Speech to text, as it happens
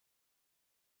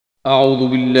أعوذ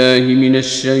بالله من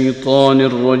الشيطان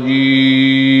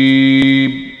الرجيم.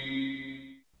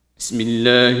 بسم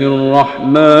الله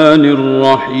الرحمن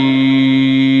الرحيم.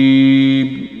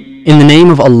 In the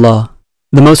name of Allah,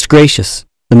 the most gracious,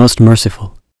 the most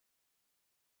merciful.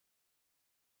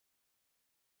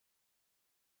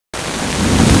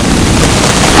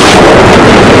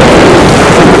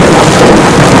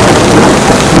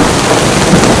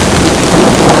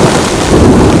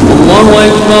 الله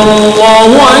أكبر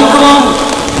الله أكبر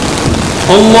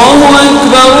الله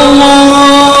أكبر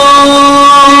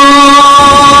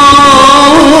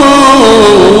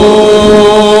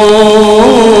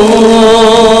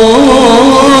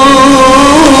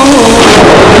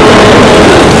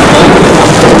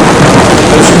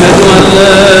أشهد أن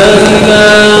لا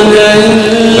إله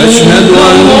إلا أشهد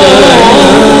أن لا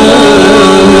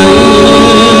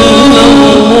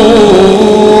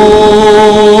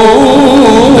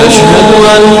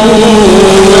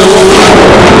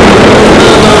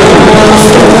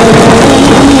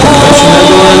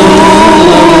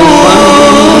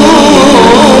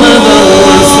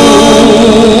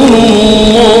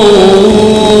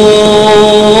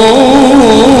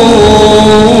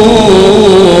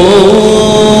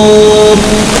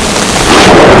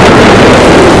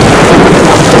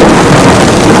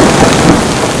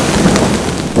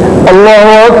الله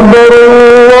أكبر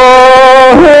الله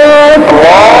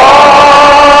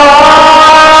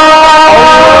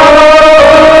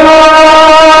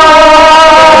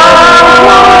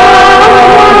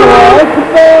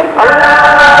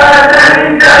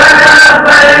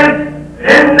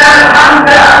إن الحمد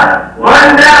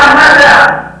والنعمة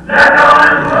لك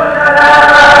والملك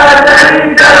لا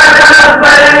شريك لك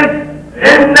لبيك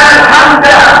إن الحمد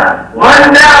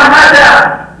والنعمة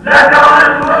لك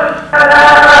والملك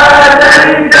لا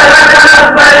شريك لك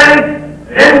لبيك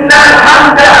إن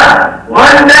الحمد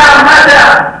والنعمة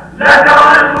لك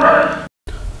والملك.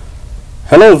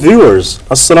 Hello viewers,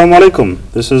 Assalamu alaikum.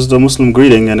 This is the Muslim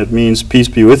greeting and it means peace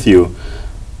be with you.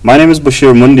 My name is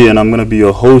Bashir Mundi and I'm going to be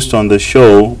your host on this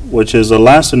show, which is the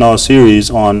last in our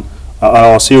series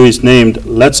named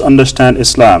Let's Understand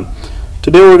Islam.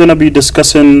 Today we're going to be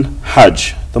discussing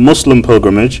Hajj, the Muslim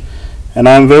pilgrimage, and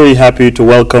I'm very happy to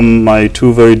welcome my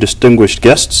two very distinguished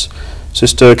guests,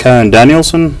 Sister Karen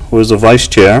Danielson, who is the Vice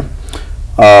Chair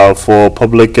for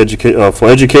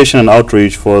Education and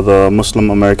Outreach for the Muslim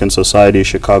American Society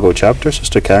Chicago Chapter.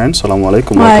 Sister Karen, Assalamu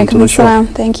alaikum. Welcome to the show.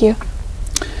 Thank you.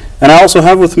 And I also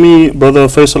have with me Brother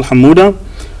Faisal Hamouda,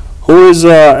 who is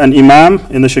an imam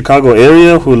in the Chicago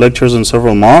area who lectures in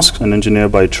several mosques, an engineer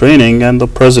by training, and the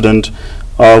president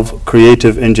of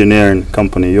Creative Engineering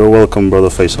Company. You're welcome, Brother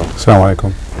Faisal. Assalamu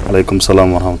alaikum. Alaikum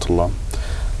salam wa rahmatullah.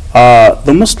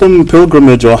 The Muslim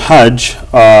pilgrimage or Hajj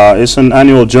is an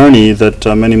annual journey that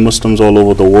many Muslims all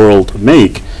over the world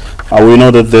make. We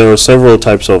know that there are several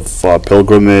types of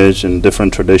pilgrimage in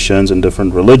different traditions and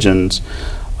different religions.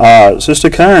 Sister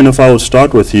Karen, if I would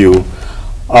start with you,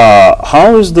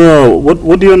 what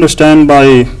do you understand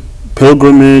by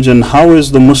pilgrimage, and how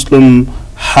is the Muslim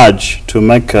Hajj to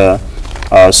Mecca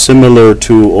similar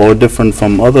to or different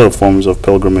from other forms of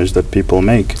pilgrimage that people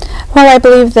make? Well, I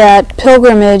believe that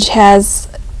pilgrimage has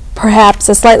perhaps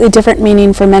a slightly different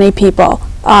meaning for many people,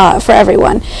 for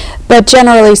everyone. But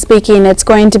generally speaking, it's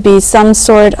going to be some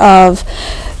sort of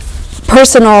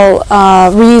personal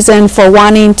reason for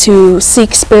wanting to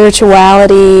seek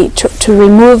spirituality, to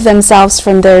remove themselves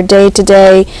from their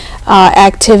day-to-day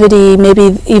activity,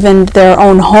 maybe even their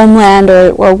own homeland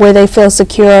or where they feel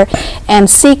secure, and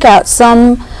seek out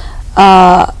some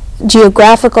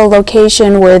geographical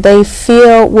location where they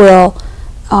feel will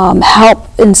help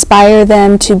inspire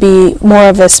them to be more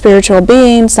of a spiritual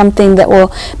being, something that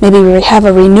will maybe have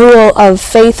a renewal of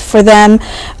faith for them,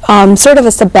 sort of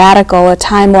a sabbatical, a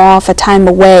time off, a time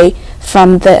away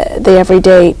from the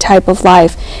everyday type of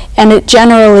life. And it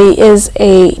generally is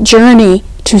a journey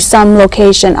to some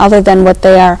location other than what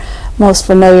they are most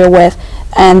familiar with.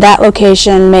 And that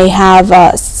location may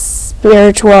have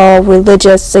spiritual,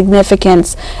 religious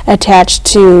significance attached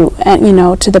to,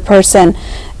 to the person.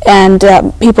 And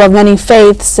people of many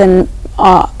faiths and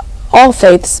all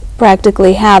faiths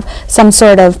practically have some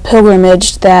sort of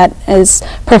pilgrimage that is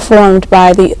performed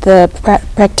by the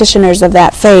practitioners of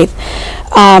that faith.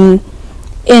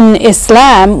 In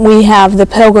Islam, we have the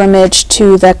pilgrimage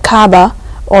to the Kaaba,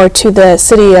 or to the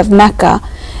city of Mecca,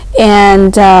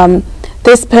 and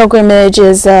this pilgrimage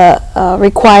is a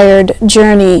required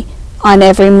journey on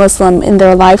every Muslim in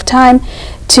their lifetime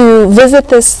to visit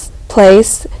this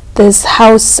place, this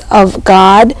house of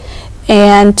God,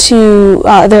 and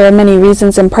there are many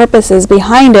reasons and purposes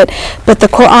behind it, but the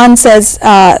Quran says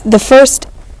the first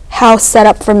house set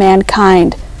up for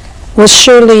mankind was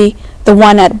surely the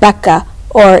one at Becca,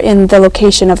 or in the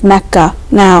location of Mecca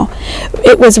now.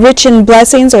 It was rich in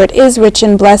blessings, or it is rich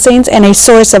in blessings, and a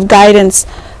source of guidance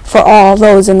for all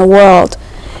those in the world.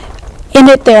 In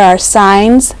it there are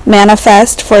signs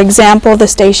manifest, for example, the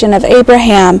station of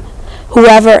Abraham.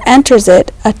 Whoever enters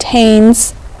it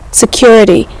attains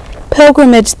security.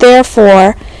 Pilgrimage,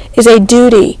 therefore, is a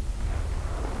duty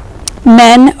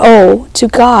men owe to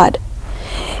God,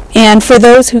 and for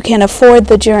those who can afford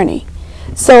the journey.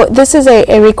 So this is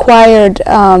a required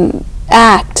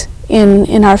act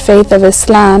in our faith of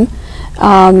Islam,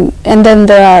 and then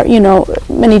there are,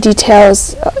 many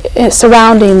details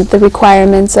surrounding the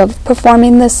requirements of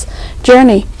performing this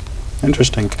journey.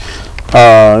 Interesting.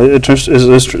 It's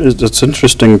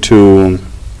interesting to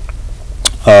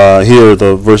hear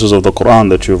the verses of the Quran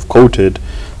that you've quoted,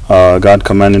 God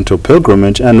commanding to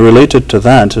pilgrimage, and related to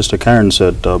that, Sister Karen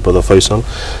said, Brother Faisal,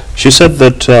 she said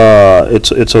that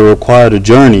it's a required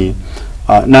journey.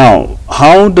 Now,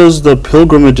 how does the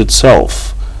pilgrimage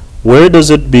itself, where does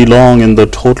it belong in the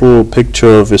total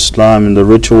picture of Islam, in the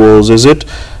rituals? Is it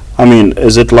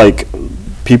like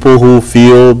people who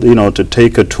feel, to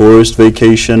take a tourist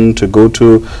vacation, to go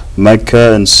to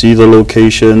Mecca and see the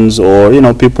locations, or,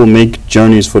 people make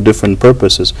journeys for different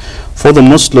purposes. For the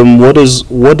Muslim, what is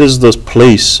the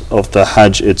place of the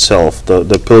Hajj itself,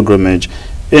 the pilgrimage,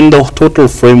 in the total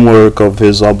framework of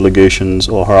his obligations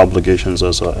or her obligations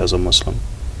as a Muslim?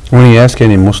 When you ask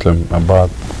any Muslim about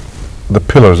the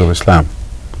pillars of Islam,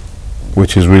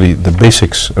 which is really the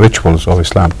basics, rituals of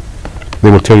Islam,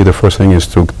 they will tell you the first thing is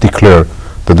to declare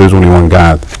that there's only one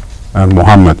God, and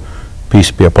Muhammad, peace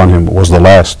be upon him, was the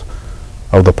last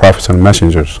of the prophets and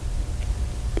messengers.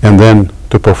 And then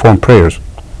to perform prayers.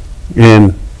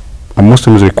 And a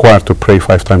Muslim is required to pray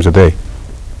 5 times a day.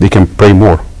 They can pray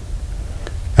more.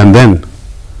 And then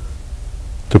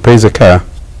to pay zakah,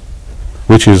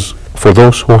 which is for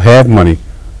those who have money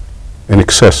in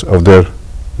excess of their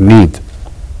need.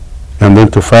 And then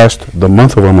to fast the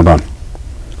month of Ramadan,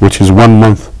 which is 1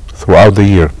 month throughout the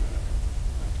year.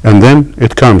 And then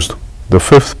it comes the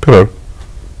 5th pillar,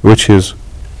 which is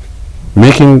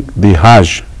making the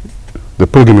Hajj, the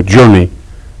pilgrimage journey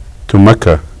to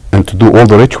Mecca, and to do all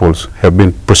the rituals have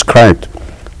been prescribed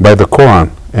by the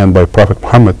Quran and by Prophet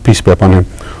Muhammad, peace be upon him,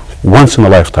 once in a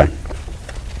lifetime.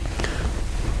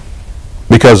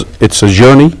 Because it's a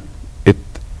journey, it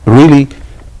really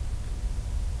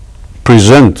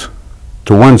presents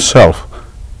to oneself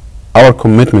our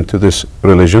commitment to this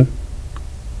religion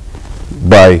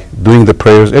by doing the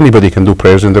prayers. Anybody can do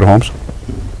prayers in their homes,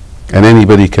 and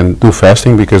anybody can do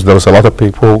fasting, because there's a lot of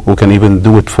people who can even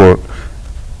do it for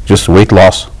just weight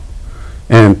loss,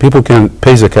 and people can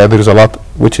pay zakah. There's a lot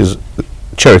which is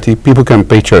charity. People can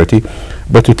pay charity,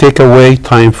 but to take away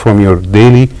time from your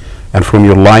daily and from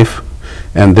your life,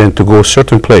 and then to go a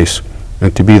certain place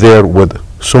and to be there with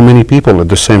so many people at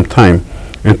the same time,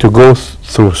 and to go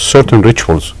through certain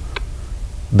rituals,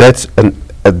 that's an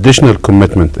additional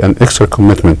commitment, an extra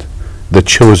commitment that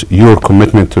shows your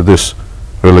commitment to this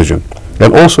religion.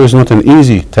 And also is not an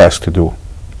easy task to do.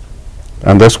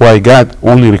 And that's why God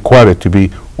only required it to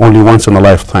be only once in a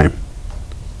lifetime.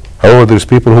 However, there's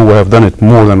people who have done it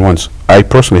more than once. I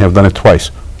personally have done it twice.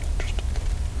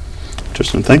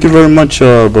 Interesting. Thank you very much,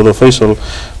 Brother Faisal.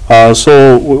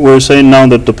 So we're saying now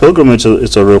that the pilgrimage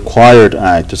is a required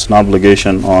act. It's an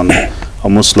obligation on a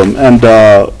Muslim. And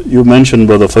you mentioned,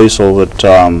 Brother Faisal, that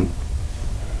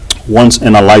once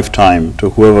in a lifetime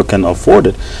to whoever can afford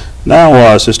it.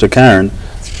 Now, Sister Karen,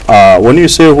 when you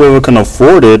say whoever can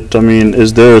afford it,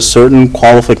 is there a certain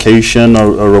qualification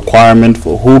or a requirement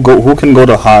for who can go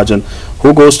to Hajj, and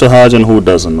who goes to Hajj and who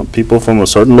doesn't? People from a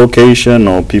certain location,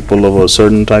 or people of a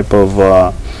certain type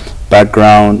of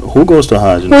background? Who goes to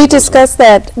Hajj? We discussed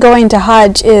that going to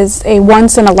Hajj is a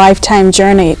once-in-a-lifetime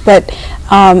journey, but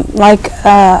like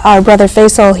our brother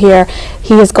Faisal here,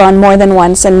 he has gone more than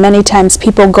once, and many times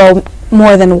people go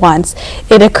more than once.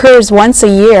 It occurs once a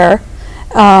year,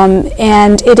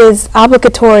 and it is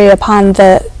obligatory upon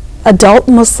the adult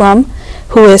Muslim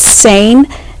who is sane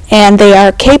and they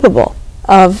are capable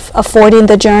of affording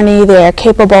the journey. They are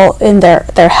capable in their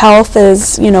health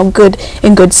is good,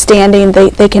 in good standing.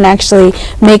 They can actually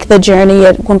make the journey.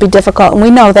 It won't be difficult. And we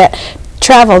know that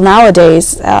travel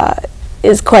nowadays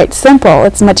is quite simple.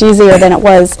 It's much easier than it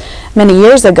was many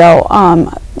years ago.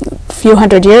 A few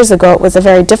hundred years ago, it was a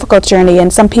very difficult journey,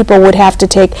 and some people would have to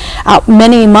take out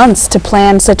many months to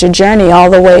plan such a journey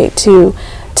all the way to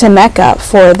Mecca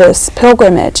for this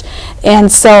pilgrimage.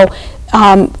 And so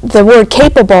the word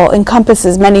capable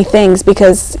encompasses many things,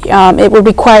 because it would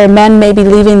require men maybe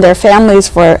leaving their families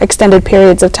for extended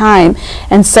periods of time.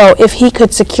 And so if he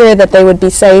could secure that they would be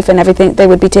safe and everything, they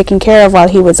would be taken care of while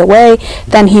he was away,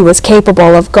 then he was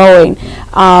capable of going.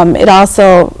 It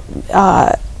also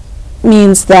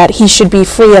means that he should be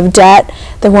free of debt.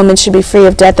 The woman should be free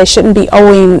of debt. They shouldn't be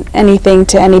owing anything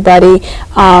to anybody,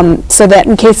 so that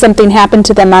in case something happened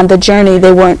to them on the journey,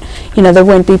 they weren't, there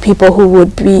wouldn't be people who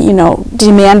would be,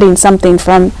 demanding something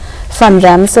from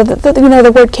them. So that,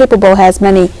 the word capable has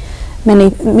many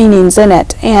meanings in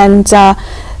it. And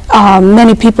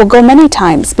many people go many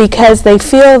times because they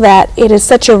feel that it is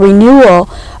such a renewal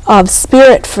of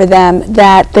spirit for them,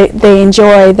 that they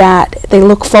enjoy that, they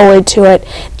look forward to it,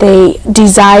 they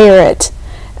desire it,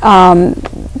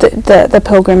 the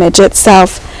pilgrimage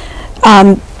itself.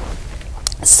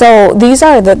 So these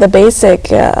are the basic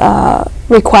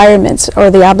requirements or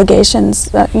the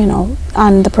obligations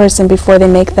on the person before they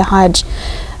make the Hajj.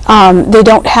 They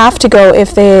don't have to go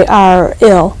if they are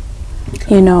ill,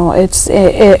 or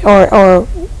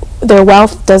their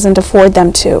wealth doesn't afford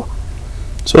them to.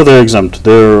 So they're exempt.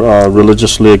 They're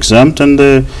religiously exempt, and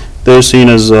they're seen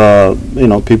as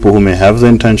people who may have the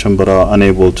intention but are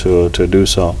unable to do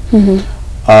so.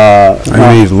 I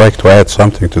may like to add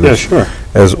something to this. Yeah, sure.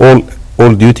 As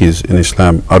all duties in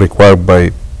Islam are required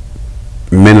by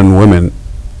men and women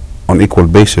on equal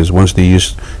basis once they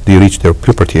reach their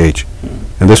puberty age,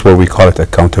 and that's why we call it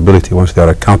accountability. Once they are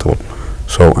accountable,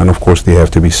 and of course they have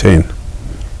to be sane.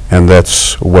 And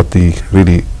that's what the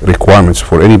really requirements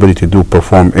for anybody to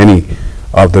perform any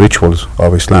of the rituals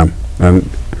of Islam. And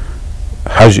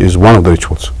Hajj is one of the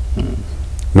rituals.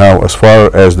 Now, as far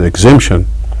as the exemption,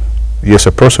 yes,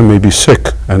 a person may be sick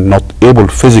and not able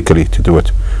physically to do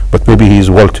it, but maybe he is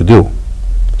well-to-do,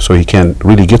 so he can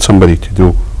really get somebody to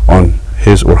do on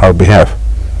his or her behalf.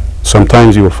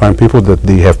 Sometimes you will find people that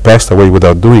they have passed away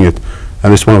without doing it,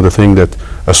 and it's one of the things that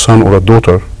a son or a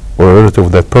daughter or a relative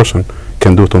of that person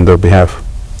can do it on their behalf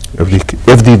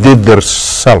if they did their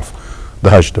self the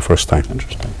Hajj the first time.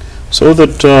 Interesting. So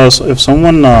that if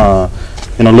someone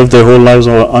lived their whole lives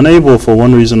or unable for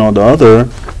one reason or the other,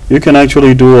 you can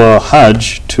actually do a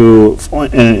Hajj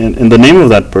in the name of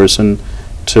that person,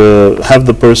 to have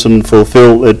the person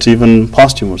fulfill it even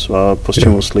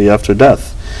posthumously after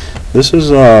death. This is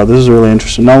really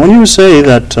interesting. Now, when you say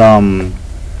that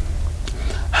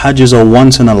Hajj is a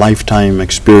once in a lifetime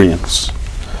experience,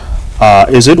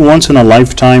 is it once in a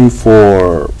lifetime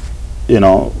for,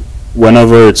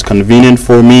 whenever it's convenient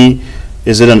for me?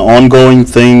 Is it an ongoing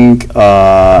thing?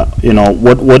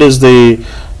 What is the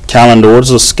calendar? What's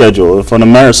the schedule? If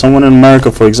someone in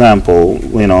America, for example,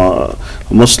 a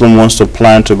Muslim wants to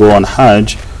plan to go on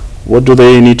Hajj, what do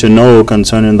they need to know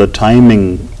concerning the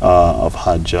timing of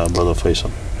Hajj, Brother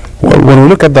Faisal? Well, when we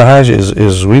look at the Hajj,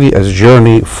 is really a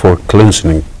journey for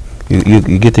cleansing.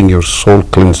 You're getting your soul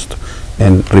cleansed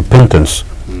and repentance.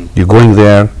 You're going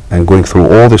there and going through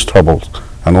all these troubles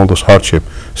and all this hardship,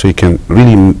 so you can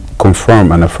really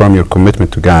confirm and affirm your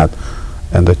commitment to God,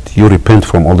 and that you repent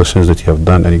from all the sins that you have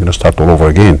done, and you're going to start all over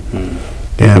again.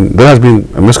 And there has been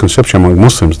a misconception among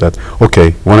Muslims that,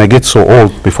 okay, when I get so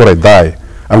old, before I die,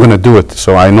 I'm going to do it,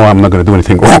 so I know I'm not going to do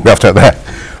anything wrong after that.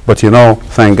 But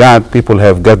thank God people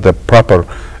have got the proper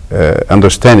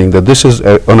understanding that this is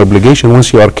an obligation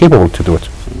once you are capable to do it.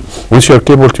 Once you are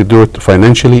capable to do it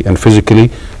financially and physically,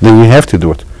 then you have to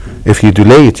do it. If you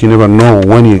delay it, you never know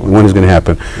when it's going to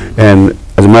happen. And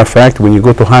as a matter of fact, when you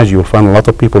go to Hajj, you'll find a lot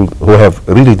of people who have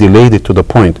really delayed it to the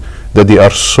point that they are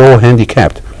so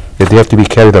handicapped that they have to be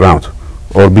carried around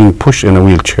or being pushed in a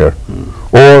wheelchair.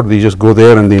 Or they just go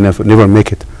there and they never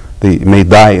make it. They may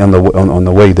die on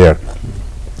the way there.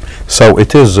 So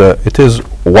it is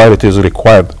while it is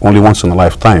required only once in a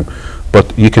lifetime,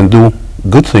 but you can do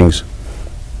good things.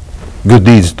 Good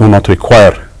deeds do not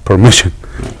require permission.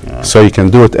 So you can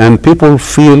do it, and people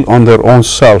feel on their own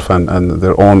self and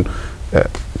their own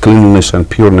cleanliness and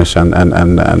pureness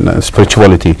and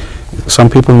spirituality. Some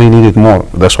people may need it more.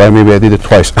 That's why maybe I did it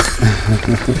twice.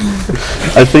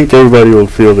 I think everybody will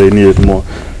feel they need it more.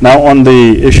 Now, on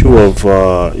the issue of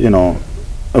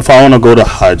if I want to go to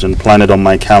Hajj and plan it on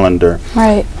my calendar,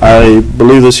 right? I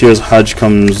believe this year's Hajj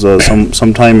comes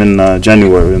sometime in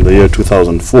January in the year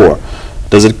 2004.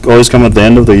 Does it always come at the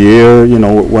end of the year?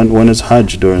 When is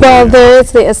Hajj during the year? Well, there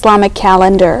is the Islamic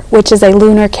calendar, which is a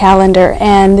lunar calendar,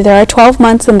 and there are 12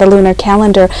 months in the lunar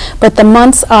calendar, but the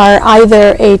months are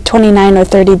either a 29 or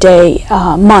 30-day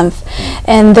month,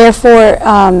 and therefore,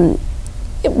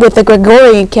 with the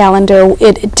Gregorian calendar,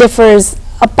 it differs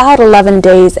about 11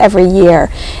 days every year,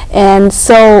 and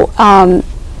so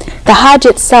The Hajj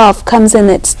itself comes in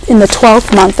the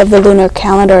 12th month of the lunar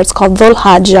calendar. It's called Dhul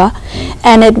Hajjah,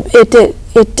 and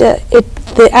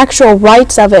the actual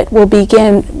rites of it will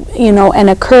begin, and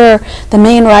occur. The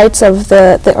main rites of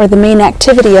the main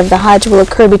activity of the Hajj will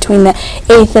occur between the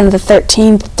 8th and the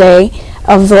 13th day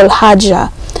of Dhul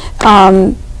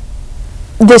Hajjah.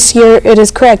 This year, it is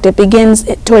correct. It begins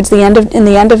towards the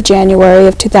end of January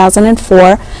of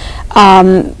 2004,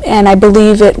 and I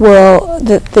believe it will.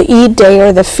 The Eid day,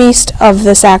 or the feast of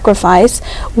the sacrifice,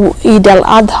 Eid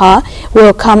al-Adha,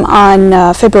 will come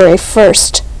on February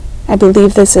 1st. I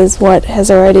believe this is what has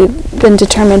already been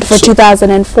determined for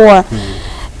 2004,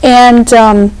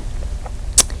 and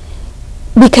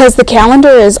because the calendar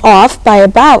is off by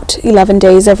about 11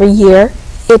 days every year,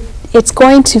 it's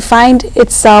going to find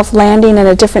itself landing in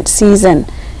a different season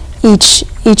each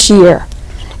year.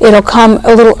 It'll come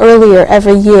a little earlier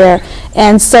every year,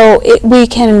 and so we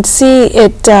can see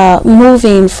it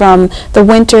moving from the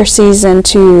winter season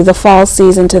to the fall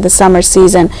season to the summer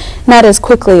season, not as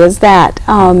quickly as that,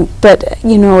 but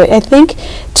I think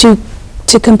to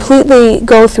completely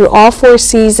go through all 4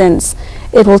 seasons,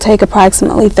 it will take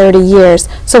approximately 30 years.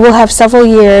 So we'll have several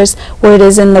years where it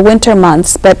is in the winter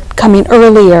months, but coming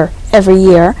earlier every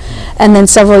year, and then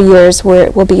several years where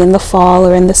it will be in the fall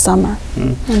or in the summer.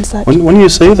 And such. When you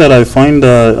say that, I find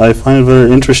it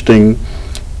very interesting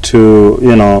to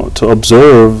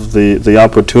observe the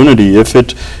opportunity. If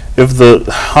the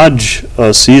Hajj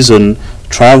season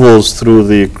travels through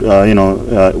the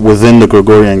within the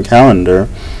Gregorian calendar,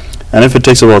 and if it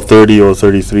takes about 30 or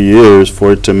 33 years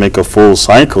for it to make a full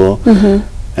cycle,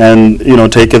 and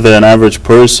take it that an average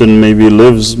person maybe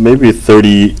lives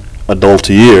 30 adult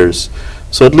years,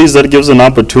 so at least that gives an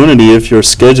opportunity. If your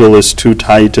schedule is too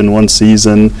tight in one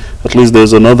season, at least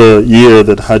there's another year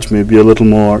that Hajj may be a little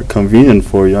more convenient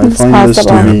for you. I find this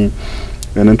to be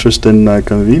an interesting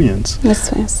convenience.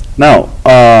 Yes. Now,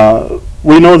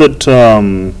 we know that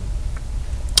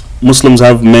Muslims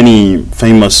have many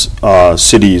famous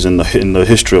cities in the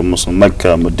history of Muslim: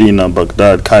 Mecca, Medina,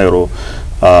 Baghdad, Cairo,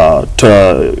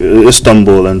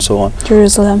 Istanbul, and so on.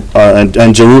 Jerusalem.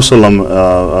 And Jerusalem,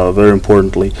 very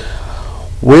importantly.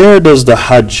 Where does the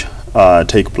Hajj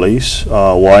take place?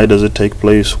 Why does it take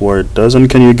place where it does? And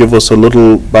can you give us a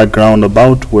little background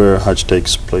about where Hajj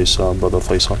takes place, Brother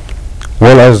Faisal?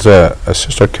 Well, as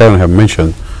Sister Karen have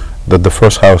mentioned, that the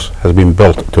first house has been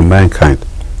built to mankind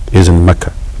is in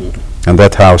Mecca. And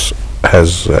that house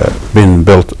has been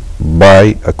built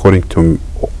by, according to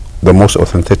the most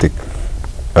authentic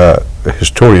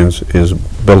historians, is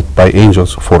built by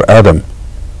angels for Adam,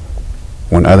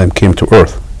 when Adam came to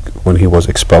earth, when he was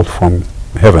expelled from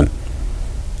heaven.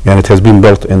 And it has been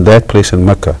built in that place in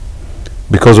Mecca.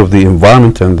 Because of the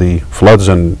environment and the floods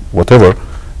and whatever,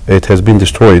 it has been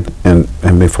destroyed and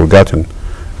been forgotten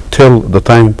till the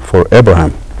time for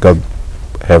Abraham. God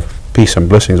have peace and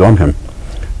blessings on him.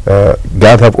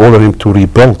 God have ordered him to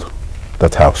rebuild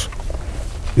that house,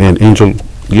 and Angel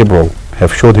Gabriel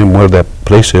have showed him where that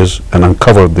place is and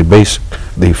uncovered the base,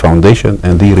 the foundation,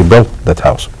 and they rebuilt that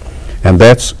house. And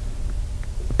that's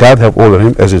God have ordered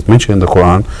him, as it's mentioned in the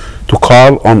Quran, to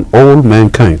call on all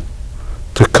mankind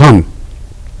to come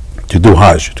to do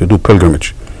Hajj, to do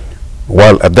pilgrimage.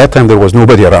 While at that time there was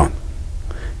nobody around,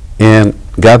 and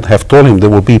God have told him there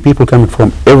will be people coming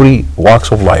from every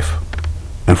walks of life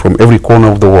and from every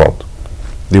corner of the world.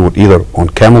 They would either on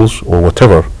camels or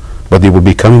whatever, but they would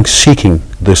be coming seeking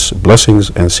these blessings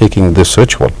and seeking this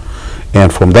ritual.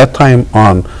 And from that time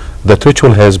on, that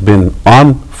ritual has been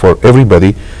on for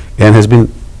everybody and has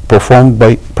been performed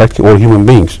by practically all human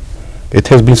beings. It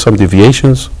has been some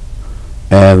deviations,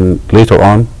 and later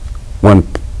on, when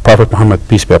Prophet Muhammad,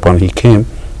 peace be upon him, he came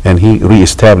and he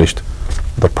re-established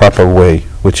the proper way,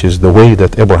 which is the way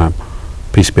that Abraham,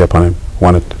 peace be upon him,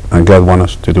 wanted, and God wanted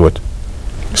us to do it.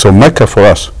 So Mecca for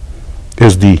us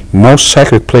is the most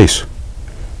sacred place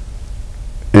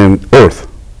in earth,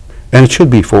 and it should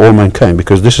be for all mankind,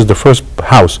 because this is the first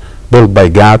house built by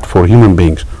God for human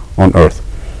beings on earth.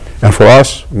 And for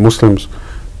us Muslims,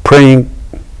 praying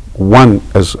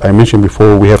as I mentioned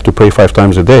before, we have to pray 5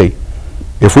 times a day.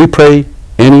 If we pray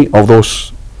any of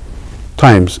those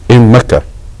times in Mecca,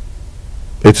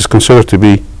 it is considered to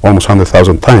be almost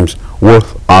 100,000 times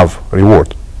worth of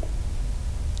reward.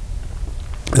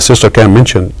 The sister can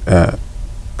mention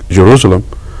Jerusalem,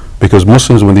 because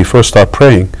Muslims, when they first start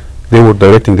praying, they were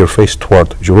directing their face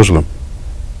toward Jerusalem,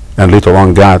 and later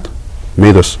on God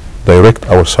made us direct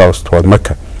ourselves toward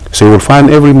Mecca. So you will find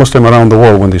every Muslim around the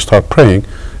world, when they start praying,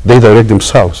 they direct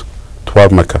themselves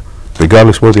toward Mecca,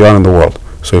 regardless where they are in the world.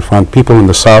 So you'll find people in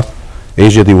the South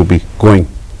Asia, they will be going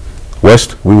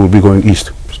west, we will be going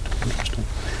east.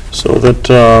 So that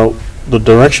the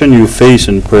direction you face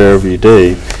in prayer every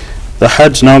day, the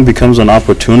Hajj now becomes an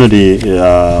opportunity.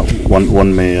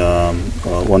 One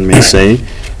may say,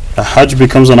 a Hajj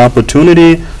becomes an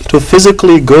opportunity to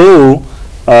physically go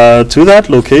to that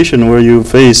location where you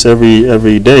face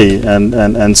every day,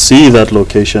 and see that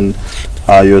location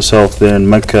yourself there in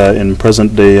Mecca, in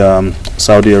present day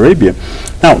Saudi Arabia.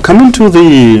 Now, coming to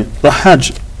the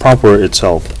Hajj proper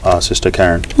itself, Sister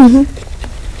Karen.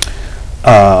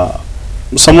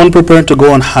 Someone prepared to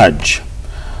go on Hajj,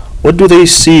 what do they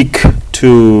seek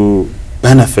to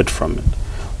benefit from it?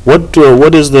 What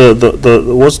is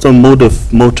what's the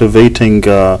motivating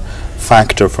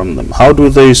factor from them? How do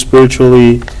they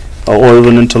spiritually or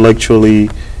even intellectually,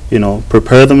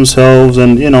 prepare themselves?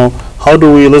 And how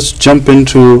do we? Let's jump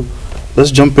into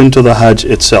the Hajj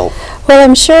itself. Well,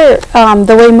 I'm sure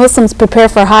the way Muslims prepare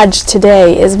for Hajj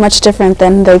today is much different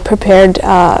than they prepared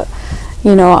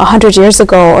 100 years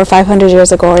ago, or 500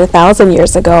 years ago, or 1,000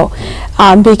 years ago,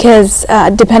 because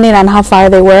depending on how far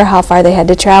they were, how far they had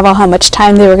to travel, how much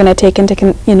time they were going to take into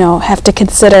have to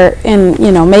consider in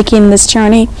making this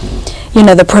journey,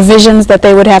 the provisions that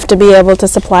they would have to be able to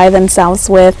supply themselves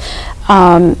with,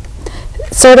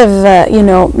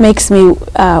 makes me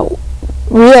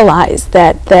realize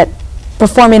that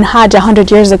performing Hajj 100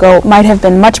 years ago might have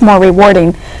been much more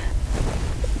rewarding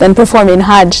than performing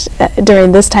Hajj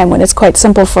during this time, when it's quite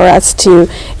simple for us to,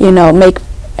 make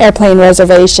airplane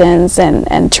reservations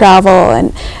and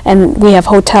travel, and we have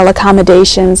hotel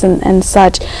accommodations and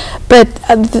such. But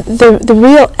the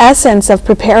real essence of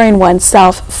preparing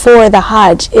oneself for the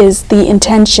Hajj is the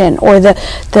intention, or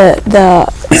the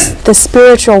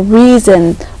spiritual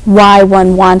reason why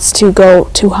one wants to go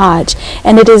to Hajj.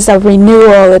 And it is a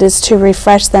renewal, it is to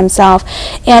refresh themselves.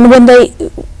 And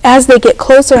as they get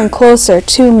closer and closer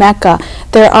to Mecca,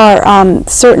 there are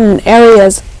certain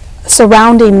areas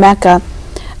surrounding Mecca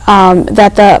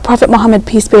that the Prophet Muhammad,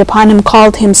 peace be upon him,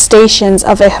 called him stations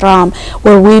of ihram,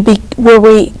 where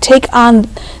we take on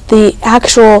the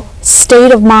actual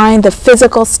state of mind, the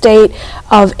physical state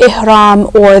of ihram,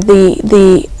 or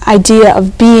the idea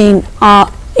of being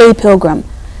a pilgrim,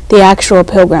 the actual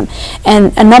pilgrim,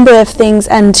 and a number of things,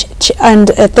 and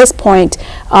at this point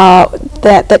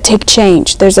that take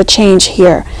change. There's a change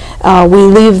here. We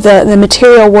leave the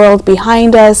material world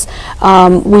behind us.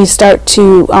 We start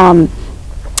to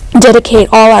dedicate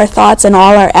all our thoughts and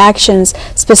all our actions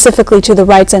specifically to the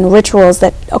rites and rituals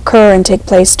that occur and take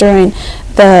place during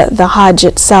the Hajj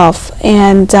itself.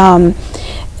 And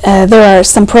there are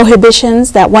some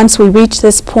prohibitions that once we reach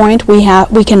this point we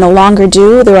can no longer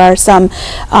do. There are some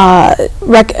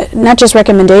not just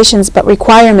recommendations but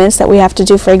requirements that we have to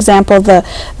do. For example, the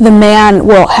man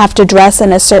will have to dress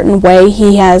in a certain way.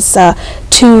 He has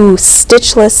 2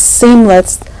 stitchless,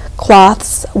 seamless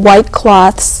cloths, white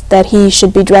cloths, that he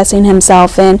should be dressing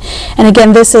himself in. And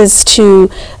again, this is to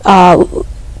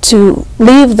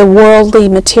leave the worldly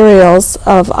materials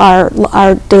of our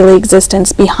daily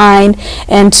existence behind,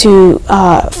 and to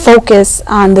focus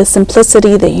on the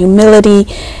simplicity, the humility,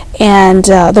 and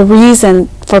the reason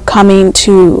for coming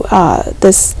to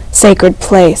this sacred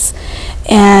place.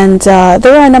 And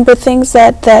there are a number of things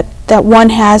that one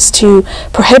has to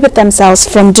prohibit themselves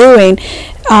from doing.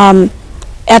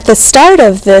 At the start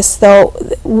of this, though,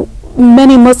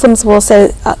 many Muslims will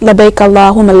say, Labaik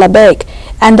Allahumma labaik,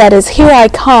 and that is, here I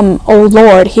come, O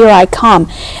Lord, here I come.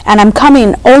 And I'm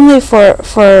coming only for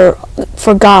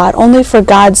God, only for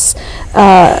God's,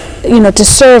 to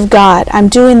serve God. I'm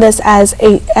doing this as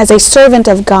a servant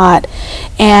of God.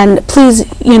 And please,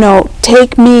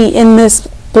 take me in this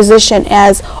position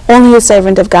as only a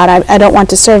servant of God. I don't want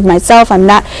to serve myself. I'm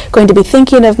not going to be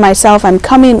thinking of myself. I'm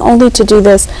coming only to do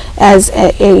this as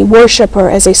a worshiper,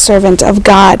 as a servant of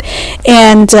God.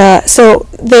 And so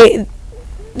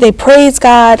they praise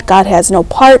God. God has no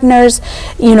partners.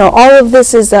 All of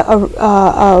this is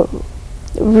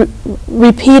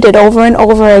repeated over and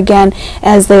over again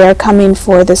as they are coming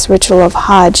for this ritual of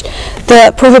Hajj.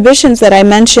 The prohibitions that I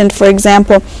mentioned, for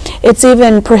example, it's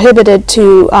even prohibited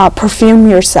to perfume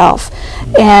yourself.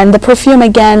 And the perfume,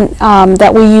 again,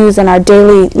 that we use in our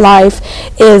daily life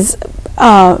is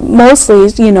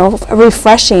mostly, a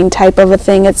refreshing type of a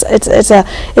thing. It's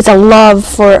a love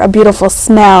for a beautiful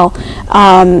smell.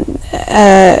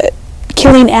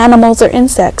 killing animals or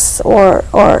insects or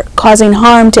causing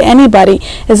harm to anybody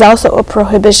is also a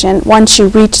prohibition once you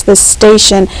reach this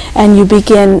station and you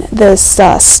begin this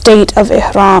state of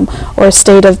ihram or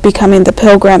state of becoming the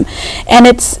pilgrim. And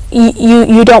it's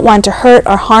you don't want to hurt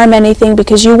or harm anything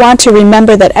because you want to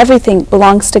remember that everything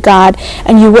belongs to God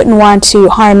and you wouldn't want to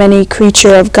harm any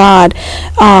creature of God.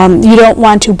 You don't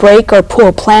want to break or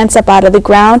pull plants up out of the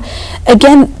ground.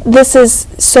 Again, this is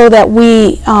so that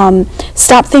we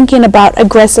stop thinking about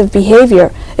aggressive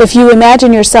behavior. If you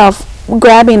imagine yourself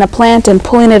grabbing a plant and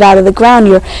pulling it out of the ground,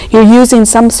 you're using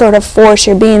some sort of force.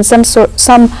 You're being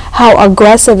somehow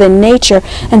aggressive in nature,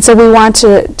 and so we want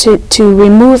to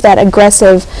remove that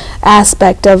aggressive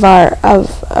aspect of our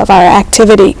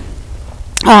activity.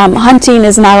 Hunting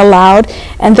is not allowed,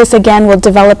 and this again will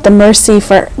develop the mercy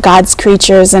for God's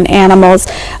creatures and animals.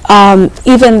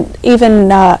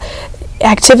 Even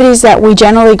activities that we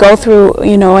generally go through,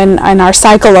 in our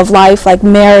cycle of life, like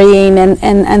marrying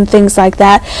and things like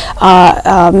that,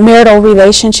 marital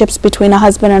relationships between a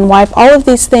husband and wife, all of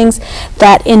these things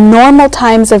that in normal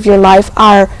times of your life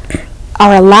are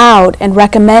allowed and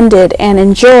recommended and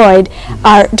enjoyed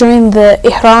are during the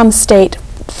ihram state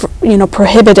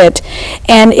prohibited.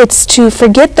 And it's to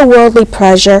forget the worldly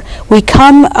pleasure. We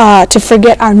come to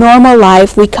forget our normal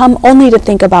life. We come only to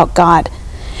think about God.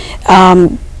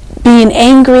 Being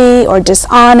angry or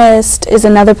dishonest is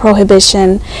another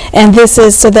prohibition, and this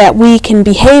is so that we can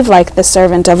behave like the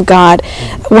servant of God.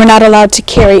 We're not allowed to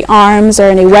carry arms or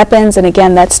any weapons, and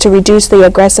again, that's to reduce the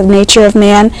aggressive nature of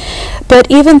man. But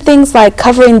even things like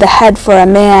covering the head for a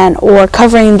man or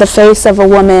covering the face of a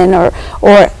woman or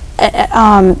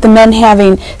the men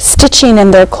having stitching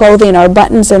in their clothing or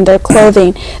buttons in their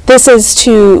clothing, this is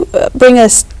to bring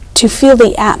us to feel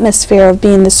the atmosphere of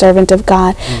being the servant of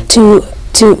God, to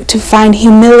find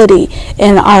humility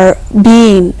in our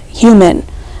being human,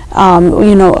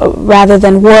 rather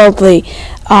than worldly.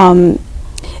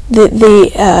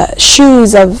 The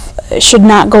shoes should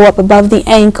not go up above the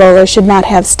ankle or should not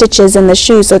have stitches in the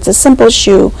shoe, so it's a simple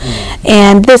shoe.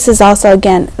 And this is also,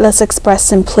 again, let's express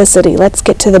simplicity. Let's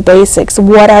get to the basics.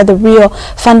 What are the real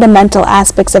fundamental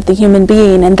aspects of the human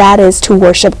being? And that is to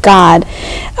worship God.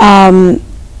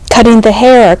 Cutting the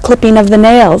hair, clipping of the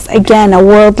nails, again, a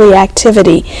worldly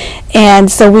activity. And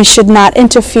so we should not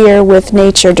interfere with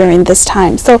nature during this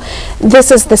time. So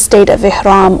this is the state of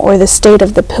ihram, or the state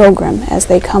of the pilgrim, as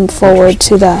they come forward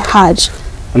to the Hajj.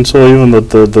 And so even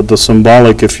the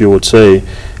symbolic, if you would say,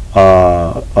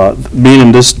 being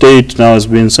in this state now is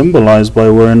being symbolized by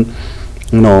wearing,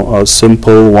 a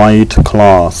simple white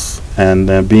cloth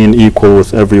and being equal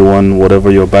with everyone, whatever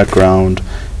your background,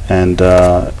 and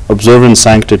observing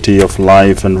sanctity of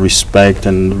life and respect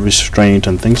and restraint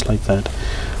and things like that.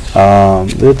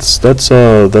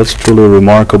 That's truly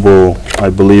remarkable, I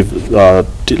believe,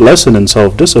 lesson in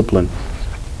self-discipline.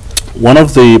 One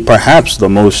of perhaps the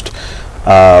most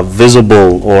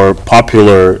visible or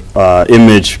popular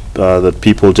image that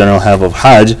people generally have of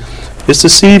Hajj is to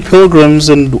see pilgrims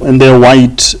in their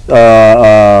white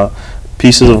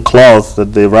pieces of cloth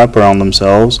that they wrap around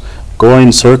themselves,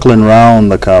 circling around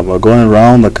the Kaaba, going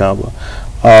around the Kaaba.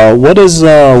 What is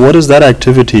that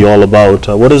activity all about?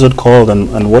 What is it called,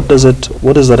 and what is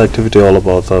that activity all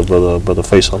about, Brother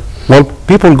Faisal? Well,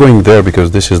 people going there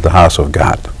because this is the house of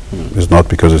God. It's not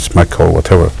because it's Mecca or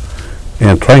whatever.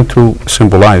 And trying to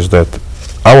symbolize that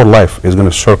our life is going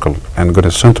to circle and going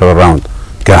to center around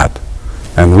God.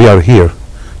 And we are here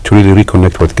to really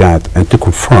reconnect with God and to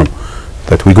confirm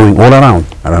that we're going all around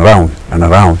and around and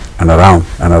around and around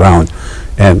and around.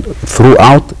 And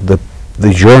throughout the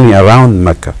journey around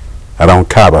Mecca, around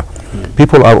Kaaba,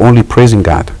 people are only praising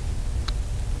God,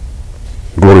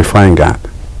 glorifying God,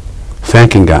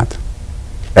 thanking God,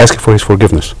 asking for His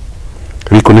forgiveness,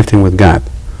 reconnecting with God.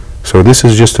 So this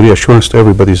is just reassurance to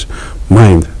everybody's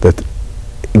mind that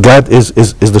God is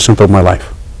the center of my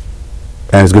life,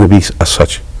 and it's going to be as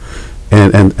such.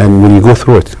 And when you go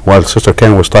through it, while Sister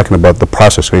Karen was talking about the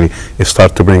process, really, it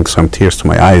started to bring some tears to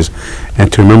my eyes,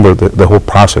 and to remember the whole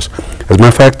process. As a matter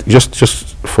of fact, just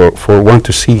for one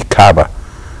to see Kaaba,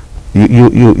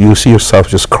 you see yourself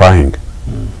just crying.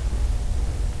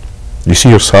 You see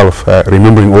yourself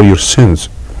remembering all your sins,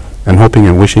 and hoping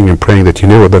and wishing and praying that you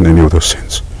never done any of those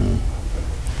sins.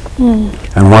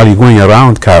 And while you're going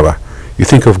around Kaaba, you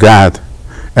think of God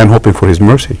and hoping for His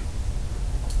mercy.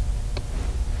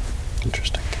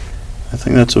 Interesting. I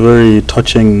think that's a very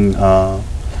touching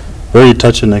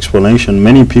explanation.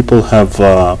 Many people have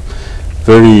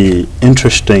very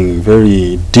interesting,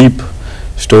 very deep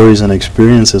stories and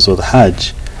experiences with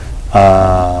Hajj.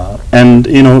 And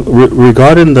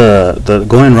regarding the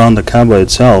going around the Kaaba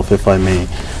itself, if I may,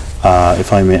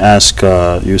 if I may ask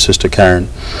you, Sister Karen,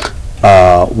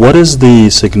 what is the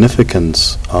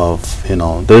significance of,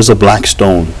 there's a black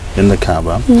stone in the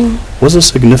Kaaba. What's the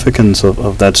significance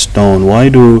of that stone? Why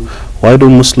do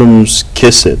Muslims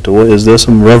kiss it? Is there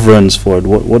some reverence for it?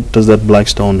 What does that black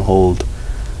stone hold?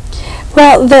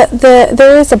 Well,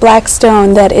 there is a black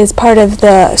stone that is part of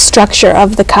the structure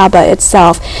of the Kaaba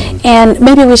itself. And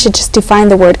maybe we should just define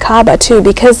the word Kaaba too,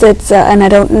 because it's, and I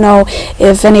don't know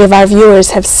if any of our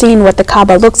viewers have seen what the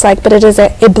Kaaba looks like, but it is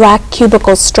a black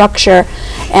cubical structure,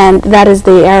 and that is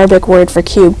the Arabic word for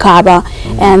cube, Kaaba,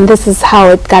 and this is how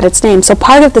it got its name. So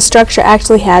part of the structure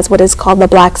actually has what is called the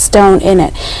black stone in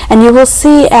it. And you will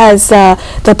see as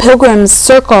the pilgrims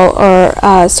circle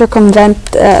or circumvent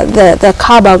the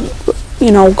Kaaba,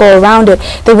 go around it,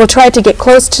 they will try to get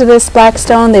close to this black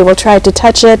stone. They will try to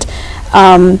touch it.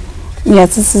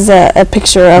 Yes, this is a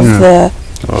picture of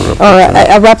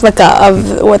a replica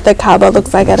of what the Kaaba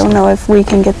looks like. I don't know if we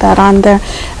can get that on there.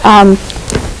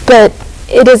 But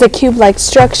it is a cube-like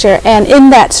structure, and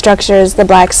in that structure is the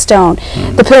black stone.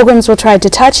 The pilgrims will try to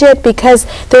touch it because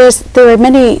there are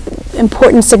many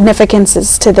important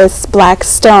significances to this black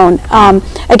stone.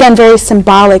 Again, very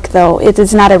symbolic, though. It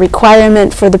is not a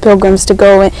requirement for the pilgrims to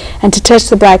go and to touch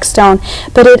the black stone,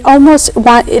 but it almost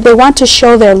they want to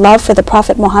show their love for the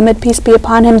Prophet Muhammad, peace be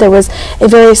upon him. There was a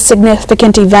very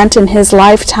significant event in his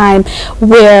lifetime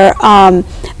where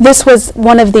this was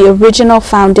one of the original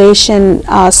foundation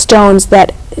stones that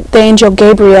the angel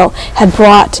Gabriel had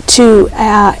brought to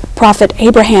Prophet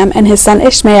Abraham and his son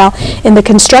Ishmael in the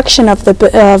construction of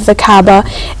the Kaaba,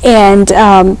 and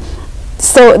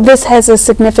so this has a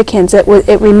significance. It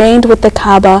remained with the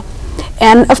Kaaba.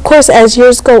 And of course, as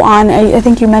years go on, I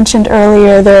think you mentioned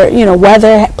earlier,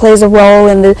 weather plays a role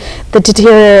in the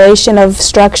deterioration of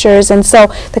structures, and so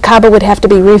the Kaaba would have to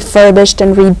be refurbished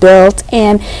and rebuilt.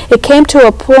 And it came to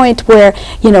a point where,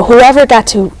 whoever got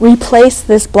to replace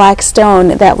this black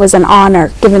stone, that was an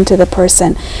honor given to the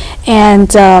person. And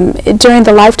during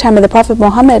the lifetime of the Prophet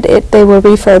Muhammad, they were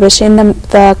refurbishing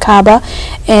the Kaaba,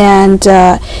 and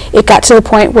it got to the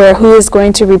point where who is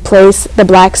going to replace the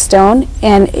black stone,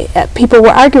 and people were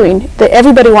arguing that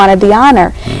everybody wanted the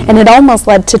honor, and it almost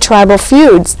led to tribal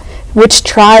feuds. Which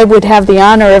tribe would have the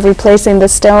honor of replacing the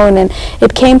stone? And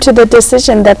it came to the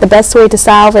decision that the best way to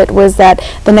solve it was that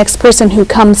the next person who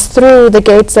comes through the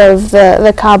gates of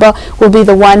the Kaaba will be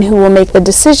the one who will make the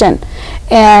decision.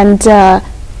 And the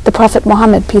Prophet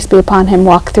Muhammad, peace be upon him,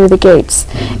 walked through the gates.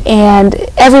 And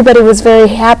everybody was very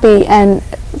happy and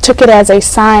took it as a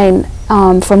sign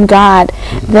from God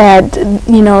that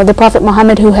the Prophet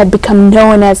Muhammad, who had become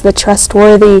known as the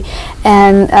trustworthy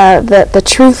and the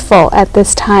truthful at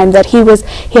this time, that he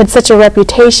had such a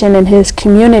reputation in his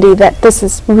community that this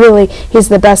is really, he's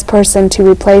the best person to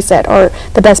replace it, or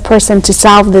the best person to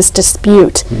solve this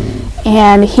dispute.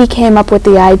 And he came up with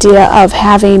the idea of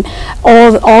having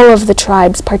all of the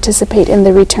tribes participate in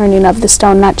the returning of the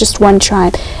stone, not just one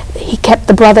tribe. He kept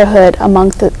the brotherhood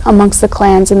amongst the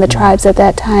clans and the tribes at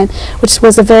that time, which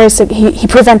was he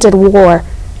prevented war,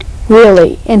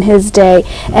 really, in his day.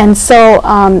 And so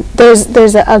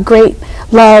there's a great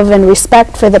love and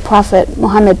respect for the Prophet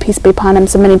Muhammad, peace be upon him.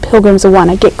 So many pilgrims will want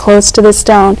to get close to the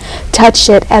stone, touch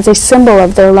it as a symbol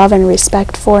of their love and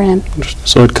respect for him.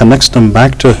 So it connects them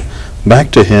back to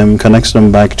him, connects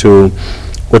them back to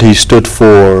what he stood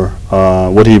for,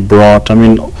 what he brought. I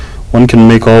mean, one can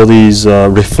make all these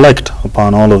reflect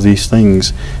upon all of these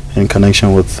things in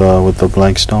connection with the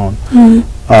black stone.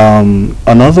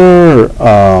 Another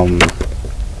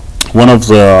one of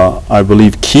the, I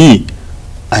believe, key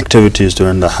activities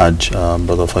during the Hajj,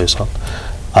 Brother Faisal,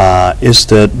 is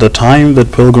that the time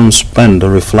that pilgrims spend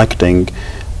reflecting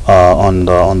on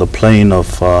the plain of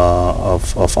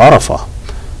Arafah,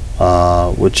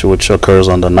 which occurs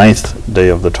on the 9th day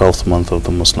of the 12th month of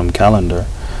the Muslim calendar.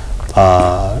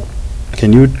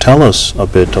 Can you tell us a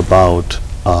bit about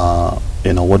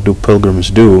what do pilgrims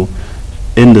do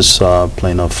in this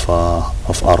plain of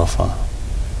Arafah?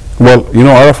 Well,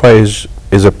 Arafah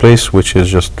is a place which is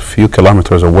just a few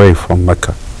kilometers away from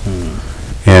Mecca,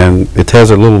 and it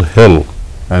has a little hill,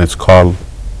 and it's called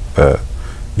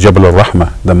Jabal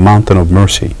al-Rahmah, the mountain of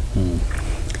mercy.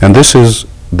 And this is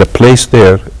the place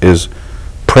there is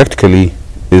practically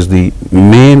is the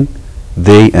main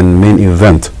day and main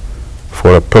event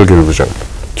for a pilgrimage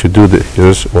to do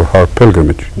his or her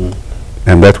pilgrimage,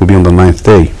 and that will be on the 9th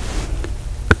day.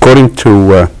 According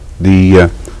to the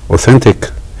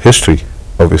authentic history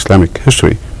of Islamic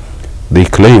history, they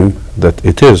claim that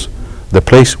it is the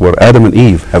place where Adam and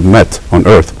Eve have met on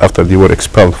earth after they were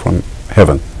expelled from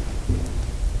heaven.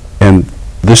 And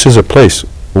this is a place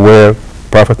where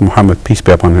Prophet Muhammad, peace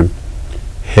be upon him,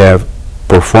 have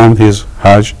performed his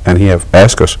Hajj, and he have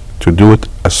asked us to do it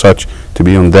as such, to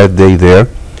be on that day there.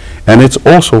 And it's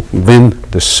also been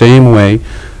the same way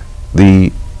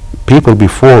the people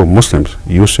before Muslims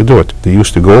used to do it. They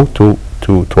used to go to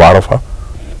Arafah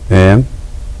and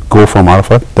go from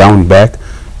Arafah down back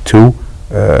to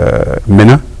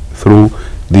Mina through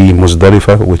the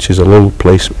Muzdalifah, which is a little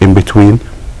place in between.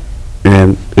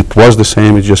 And it was the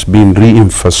same, it's just been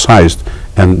re-emphasized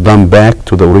and done back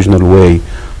to the original way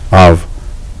of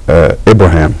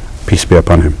Abraham, peace be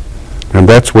upon him. And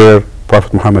that's where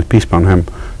Prophet Muhammad, peace be upon him,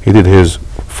 he did his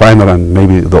final and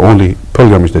maybe the only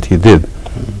pilgrimage that he did.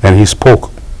 And he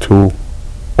spoke to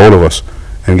all of us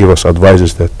and give us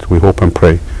advices that we hope and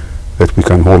pray that we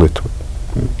can hold it to.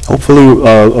 Hopefully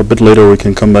a bit later we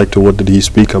can come back to what did he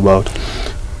speak about.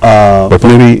 But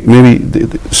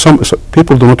maybe some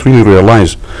people do not really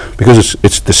realize, because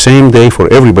it's the same day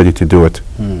for everybody to do it.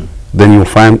 Then you'll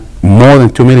find more than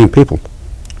 2 million people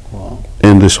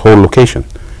in this whole location.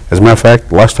 As a matter of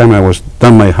fact, last time I was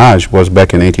done my Hajj was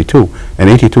back in '82. In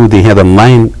 '82 they had a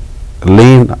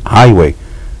 9-lane highway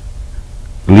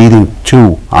leading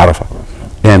to Arafah,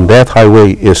 and that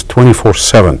highway is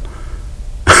 24/7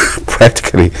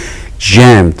 practically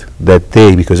jammed that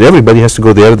day, because everybody has to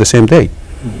go there the same day.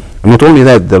 And not only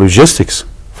that, the logistics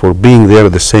for being there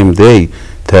the same day,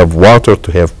 to have water,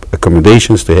 to have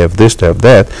accommodations, to have this, to have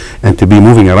that, and to be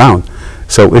moving around.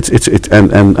 So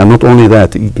and not only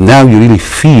that, now you really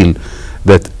feel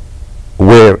that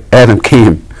where Adam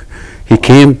came, he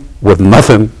came with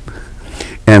nothing,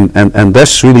 and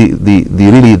that's really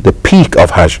the peak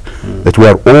of Hajj, that we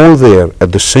are all there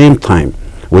at the same time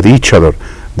with each other,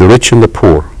 the rich and the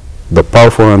poor, the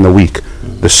powerful and the weak,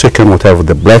 the sick and whatever,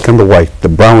 the black and the white, the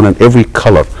brown and every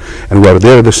color, and we are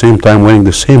there at the same time wearing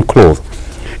the same clothes,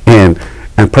 and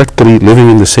practically living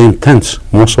in the same tents.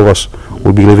 Most of us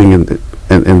will be living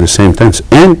in the same tents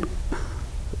and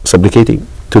supplicating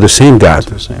to the same God.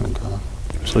 To the same God.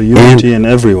 So unity in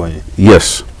every way.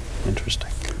 Yes.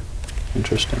 Interesting.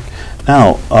 Interesting.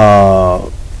 Now,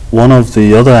 one of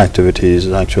the other activities,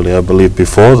 actually, I believe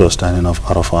before the standing of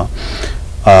Arafah,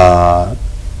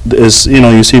 is,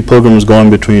 you see pilgrims going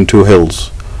between two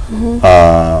hills.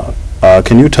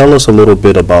 Can you tell us a little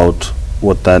bit about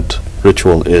what that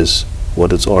ritual is,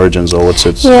 what its origins or what's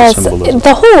its symbolism? Yes,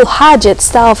 the whole Hajj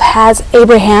itself has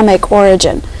Abrahamic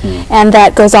origin, and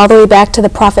that goes all the way back to the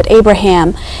Prophet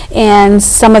Abraham and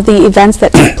some of the events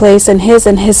that took place in his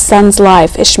and his son's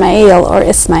life, Ishmael or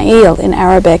Ismail in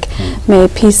Arabic. May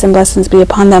peace and blessings be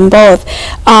upon them both.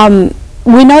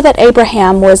 We know that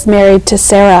Abraham was married to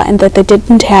Sarah and that they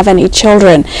didn't have any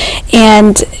children,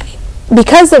 and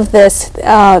because of this,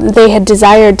 they had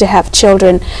desired to have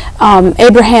children.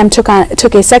 Abraham took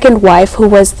a second wife who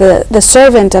was the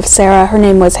servant of Sarah. Her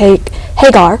name was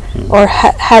Hagar or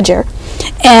Hajar,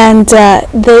 and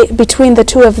between the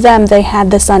two of them they had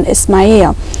the son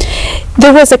Ismail.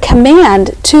 There was a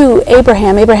command to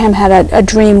Abraham. Abraham had a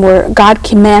dream where God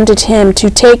commanded him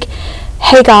to take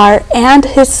Hagar and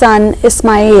his son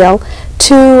Ismail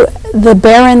to the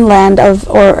barren land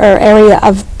or area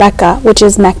of Becca, which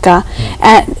is Mecca,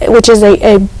 which is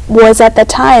was at the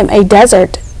time a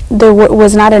desert. There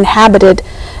was not inhabited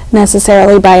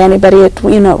necessarily by anybody. It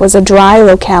was a dry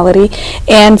locality,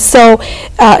 and so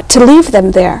to leave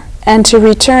them there and to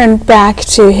return back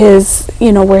to his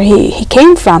where he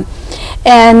came from,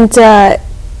 and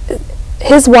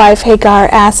his wife Hagar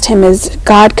asked him, "Is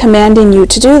God commanding you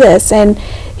to do this?" And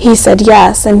he said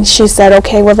yes, and she said,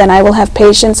 "Okay, well then I will have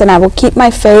patience and I will keep my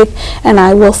faith and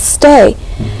I will stay."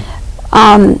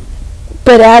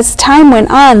 But as time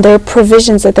went on, their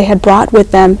provisions that they had brought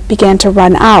with them began to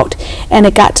run out, and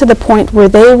it got to the point where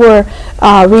they were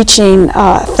reaching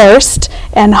thirst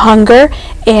and hunger,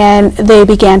 and they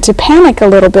began to panic a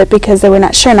little bit because they were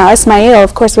not sure. Now Ismail,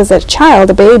 of course, was a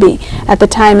child, a baby at the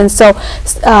time, and so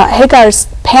Hagar's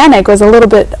panic was a little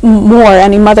bit more.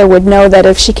 Any mother would know that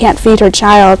if she can't feed her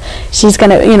child, she's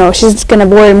gonna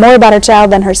worry more about her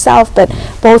child than herself. But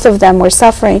both of them were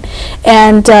suffering,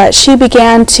 and she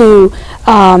began to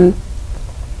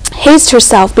haste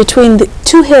herself between the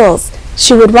two hills.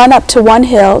 She would run up to one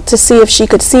hill to see if she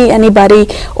could see anybody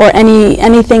or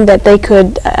anything that they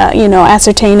could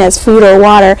ascertain as food or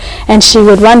water, and she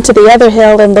would run to the other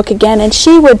hill and look again, and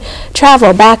she would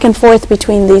travel back and forth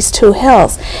between these two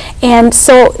hills. And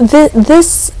so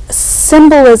this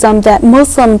symbolism that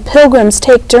Muslim pilgrims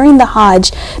take during the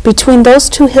Hajj between those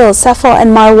two hills, Safa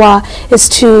and Marwa, is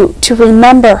to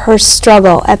remember her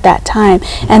struggle at that time.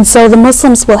 And so the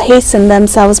Muslims will hasten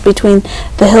themselves between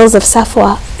the hills of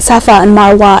Safa Safa and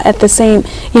Marwa at the same,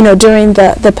 during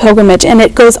the pilgrimage. And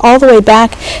it goes all the way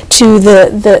back to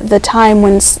the time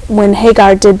when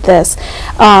Hagar did this.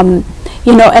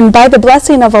 And by the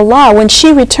blessing of Allah, when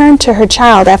she returned to her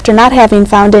child after not having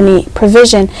found any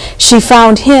provision, she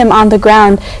found him on the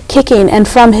ground kicking, and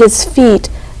from his feet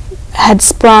had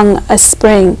sprung a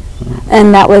spring,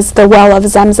 and that was the well of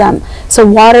Zamzam. So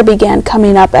water began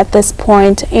coming up at this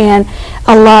point, and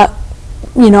Allah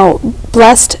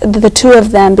blessed the two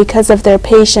of them because of their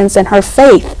patience and her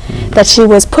faith that she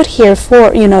was put here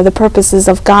for, the purposes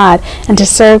of God and to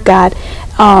serve God.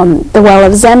 The well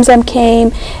of Zamzam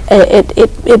came.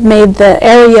 It made the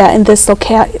area in this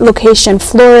location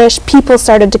flourish. People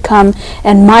started to come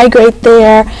and migrate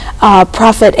there.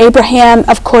 Prophet Abraham,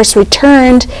 of course,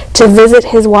 returned to visit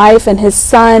his wife and his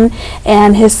son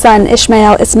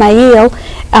Ismail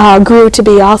grew to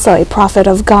be also a prophet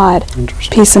of God.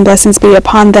 Peace and blessings be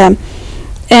upon them.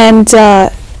 And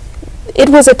it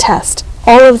was a test.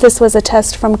 All of this was a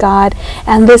test from God,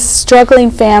 and this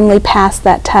struggling family passed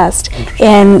that test,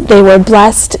 and they were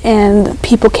blessed, and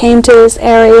people came to this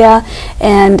area,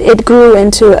 and it grew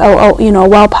into a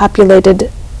well-populated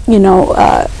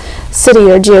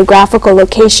city or geographical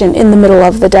location in the middle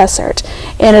of the desert.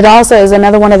 And it also is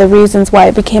another one of the reasons why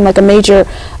it became like a major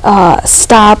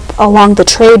stop along the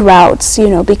trade routes,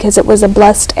 because it was a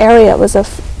blessed area. It was a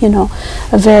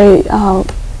very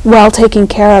well taken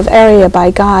care of area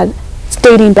by God,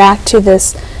 dating back to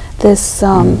this thing.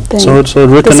 So it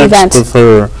reconnects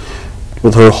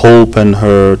with her hope and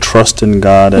her trust in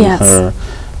God, and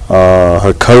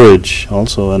her courage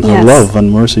also, and her love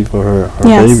and mercy for her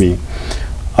baby.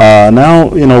 Now,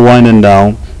 winding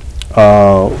down,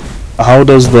 how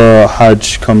does the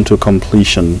Hajj come to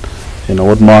completion?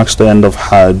 What marks the end of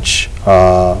Hajj?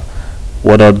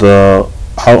 What are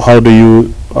how do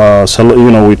you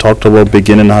we talked about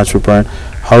beginning Hajj preparing.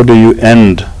 How do you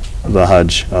end the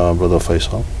Hajj, Brother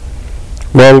Faisal?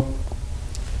 Well,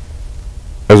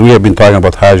 as we have been talking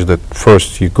about Hajj, that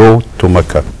first you go to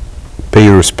Mecca, pay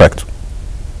your respect,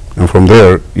 and from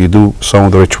there you do some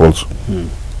of the rituals.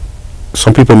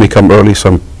 Some people may come early,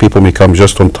 some people may come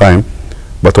just on time,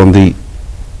 but on the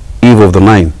eve of the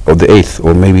 9th, or the 8th,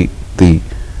 or maybe the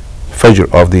Fajr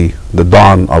of the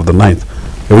dawn of the 9th,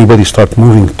 everybody start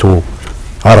moving to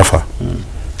Arafah.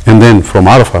 And then from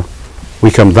Arafah, we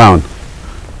come down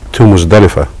to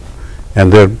Muzdalifah,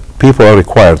 and there people are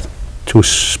required to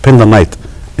spend the night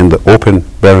in the open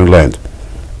barren land,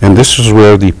 and this is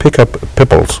where they pick up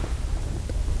pipples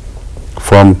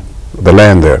from the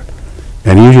land there,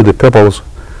 and usually the pipples,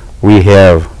 we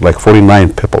have like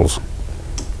 49 pipples,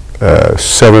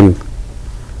 7,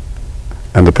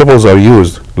 and the pipples are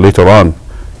used later on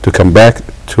to come back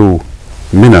to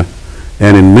Mina,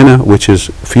 and in Mina, which is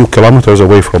a few kilometers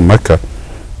away from Mecca,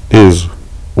 is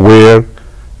where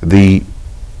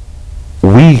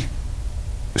we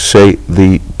say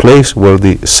the place where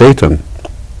the Satan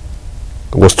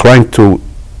was trying to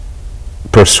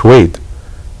persuade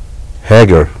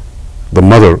Hagar, the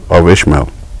mother of Ishmael,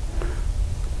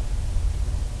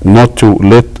 not to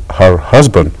let her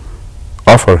husband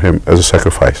offer him as a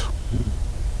sacrifice,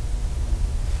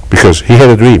 because he had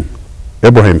a dream.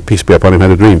 Abraham, peace be upon him,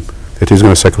 had a dream that he's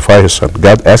going to sacrifice his son.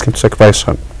 God asked him to sacrifice his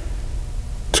son.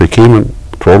 So he came and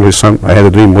told his son, I had a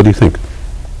dream, what do you think?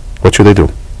 What should I do?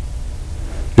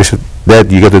 He said,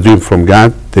 Dad, you got a dream from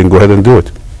God, then go ahead and do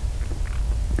it.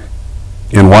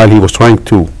 And while he was trying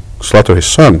to slaughter his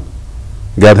son,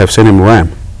 God have sent him a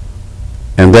ram.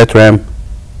 And that ram,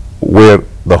 where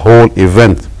the whole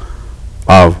event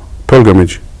of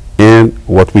pilgrimage and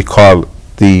what we call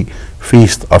the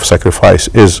feast of sacrifice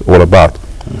is all about.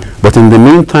 But in the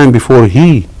meantime, before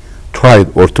he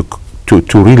tried or to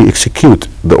really execute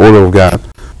the order of God,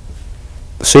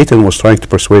 Satan was trying to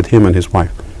persuade him and his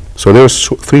wife. So there was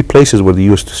 3 places where they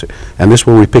used to say, and this is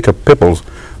where we pick up pipples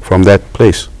from that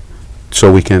place,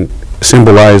 so we can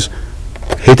symbolize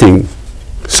hitting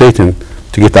Satan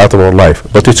to get out of our life.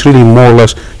 But it's really more or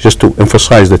less just to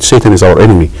emphasize that Satan is our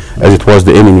enemy, as it was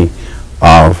the enemy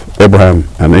of Abraham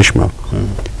and Ishmael.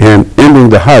 And ending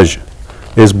the Hajj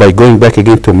is by going back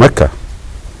again to Mecca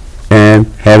and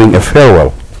having a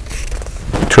farewell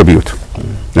tribute.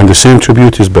 And the same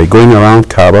tribute is by going around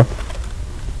Kaaba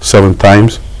 7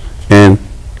 times, and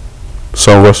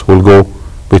some of us will go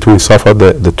between Safa,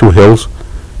 the 2 hills,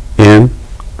 and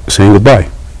saying goodbye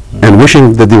and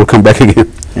wishing that they will come back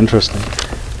again. Interesting.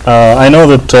 I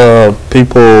know that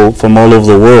people from all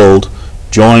over the world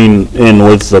join in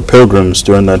with the pilgrims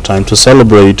during that time to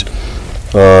celebrate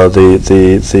a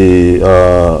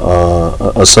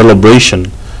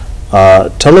celebration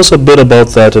Tell us a bit about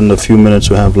that in the few minutes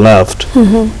we have left.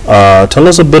 Tell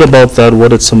us a bit about that,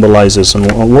 what it symbolizes,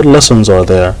 and what lessons are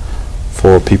there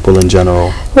for people in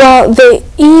general. Well, the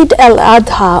Eid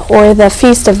al-Adha, or the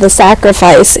Feast of the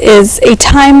Sacrifice, is a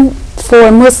time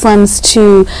for Muslims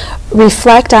to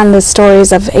reflect on the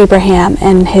stories of Abraham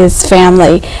and his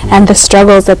family and the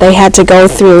struggles that they had to go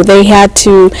through. They had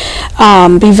to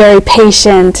be very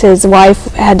patient. His wife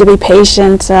had to be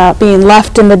patient, being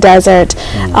left in the desert.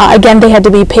 Again, they had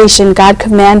to be patient. God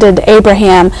commanded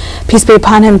Abraham, peace be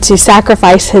upon him, to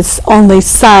sacrifice his only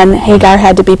son. Hagar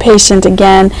had to be patient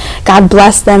again. God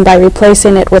blessed them by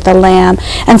replacing it with a lamb.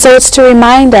 And so it's to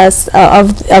remind us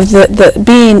of the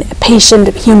being patient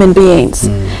human beings,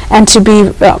 and to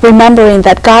be remembering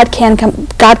that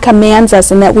God commands us,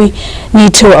 and that we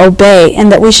need to obey,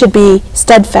 and that we should be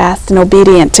steadfast and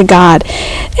obedient to God.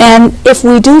 And if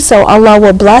we do so, Allah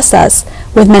will bless us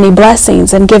with many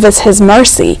blessings and give us His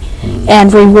mercy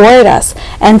and reward us.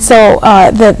 And so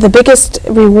the biggest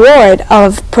reward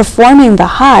of performing the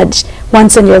Hajj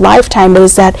once in your lifetime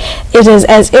is that it is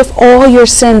as if all your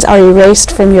sins are erased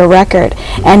from your record,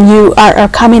 and you are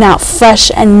coming out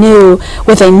fresh and new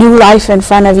with a new life in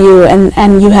front of you,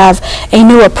 and you have a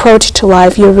new approach to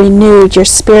life. You're renewed, your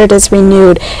spirit is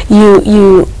renewed.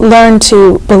 You learn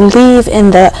to believe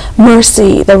in the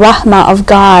mercy, the rahmah of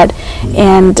God,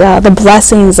 and the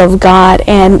blessings of God,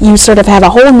 and you sort of have a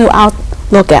whole new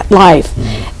outlook at life.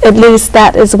 At least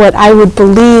that is what I would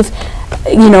believe,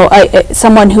 you know,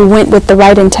 someone who went with the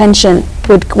right intention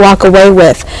would walk away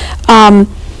with.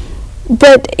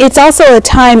 But it's also a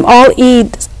time, all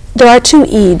Eids, there are two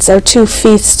Eids, or two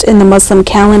feasts in the Muslim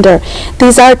calendar.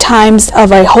 These are times of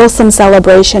a wholesome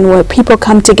celebration where people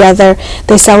come together,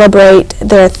 they celebrate,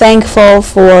 they're thankful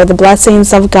for the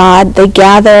blessings of God, they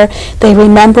gather, they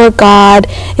remember God.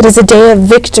 It is a day of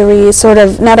victory, sort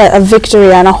of not a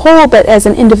victory on a whole, but as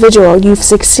an individual. You've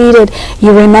succeeded,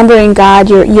 you're remembering God,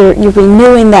 you're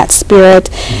renewing that spirit.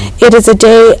 It is a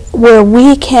day where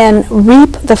we can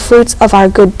reap the fruits of our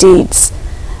good deeds.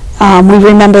 We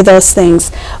remember those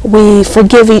things. We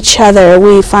forgive each other.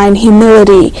 We find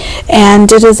humility.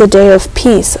 And it is a day of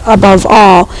peace above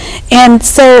all. And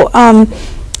so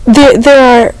there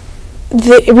are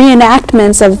the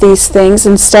reenactments of these things.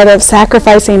 Instead of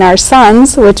sacrificing our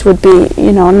sons, which would be,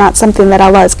 you know, not something that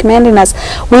Allah is commanding us,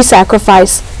 we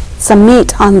sacrifice some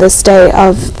meat on this day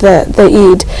of the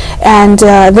Eid, and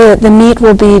the meat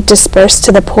will be dispersed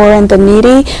to the poor and the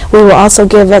needy. We will also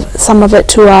give some of it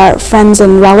to our friends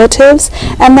and relatives,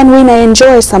 and then we may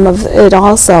enjoy some of it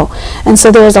also. And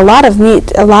so there is a lot of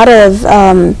meat, a lot of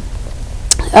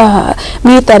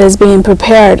meat that is being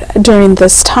prepared during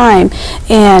this time.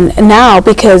 And now,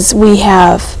 because we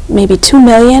have maybe 2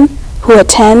 million who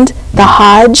attend the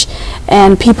Hajj,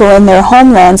 and people in their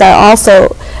homelands are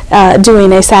also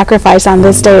doing a sacrifice on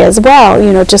this day as well,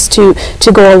 you know, just to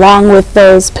go along with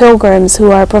those pilgrims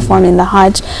who are performing the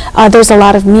Hajj. There's a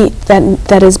lot of meat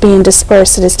that is being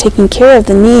dispersed. It is taking care of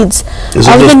the needs of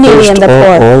the needy and the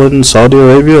poor. All in Saudi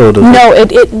Arabia? Or no,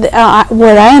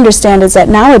 what I understand is that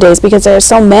nowadays, because there are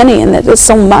so many and there's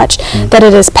so much, that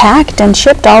it is packed and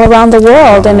shipped all around the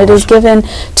world, and it is given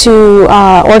to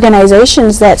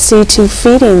organizations that see to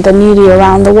feeding the needy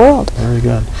around the world. Very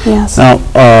good. Yes. Now,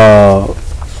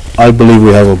 I believe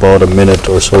we have about a minute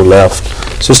or so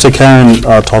left. Sister Karen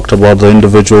talked about the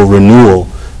individual renewal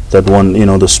that one, you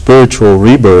know, the spiritual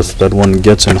rebirth that one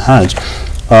gets in Hajj.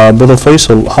 Brother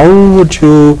Faisal,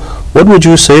 what would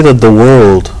you say that the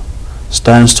world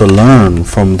stands to learn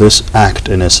from this act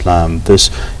in Islam?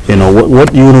 This, you know,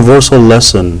 what universal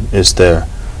lesson is there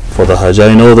for the Hajj?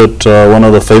 I know that one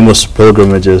of the famous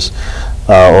pilgrimages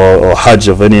or Hajj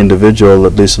of any individual,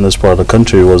 at least in this part of the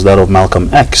country, was that of Malcolm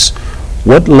X.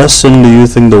 What lesson do you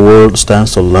think the world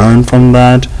stands to learn from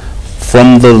that?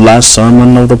 From the last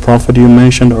sermon of the Prophet you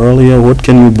mentioned earlier, what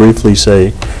can you briefly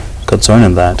say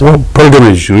concerning that? Well,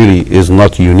 pilgrimage really is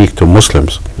not unique to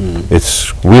Muslims.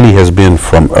 It's really has been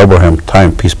from Abraham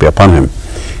time, peace be upon him.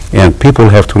 And people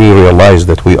have to really realize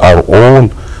that we are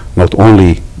all not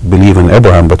only believe in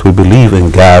Abraham, but we believe in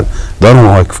God, the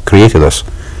one who created us.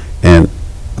 And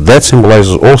that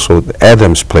symbolizes also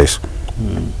Adam's place,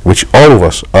 which all of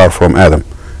us are from Adam.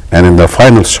 And in the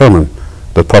final sermon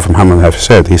that Prophet Muhammad have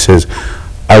said, he says,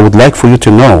 I would like for you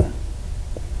to know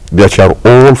that you are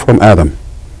all from Adam.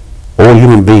 All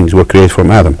human beings were created from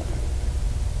Adam.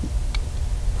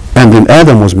 And then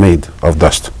Adam was made of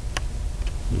dust.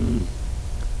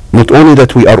 Not only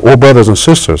that we are all brothers and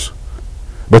sisters,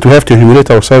 but we have to humiliate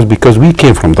ourselves because we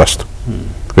came from dust.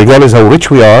 Regardless how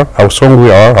rich we are, how strong we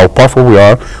are, how powerful we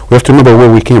are, we have to remember where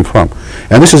we came from.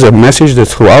 And this is a message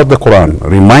that's throughout the Quran,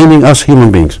 reminding us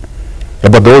human beings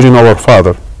about the origin of our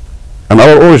father and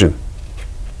our origin.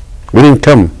 We didn't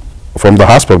come from the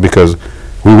hospital because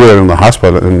we were in the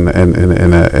hospital,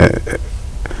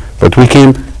 but we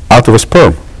came out of a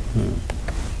sperm.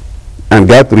 And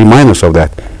God reminds us of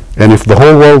that. And if the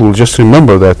whole world will just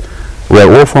remember that we are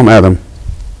all from Adam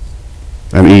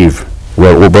and Eve, we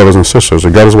are all brothers and sisters,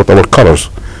 regardless of what our colors.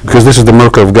 Because this is the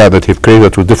miracle of God, that He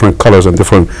created with different colors and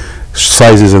different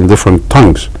sizes and different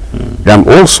tongues. And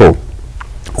also,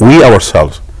 we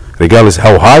ourselves, regardless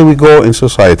how high we go in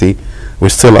society, we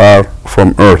still are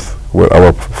from earth, where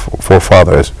our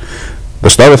forefather is.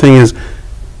 The other thing is,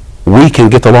 we can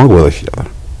get along with each other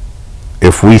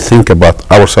if we think about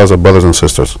ourselves as brothers and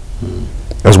sisters,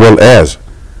 as well as,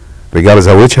 regardless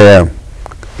how rich I am.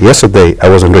 Yesterday, I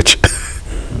wasn't rich.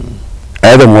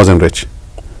 Adam wasn't rich.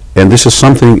 And this is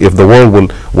something, if the world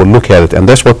will look at it, and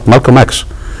that's what Malcolm X,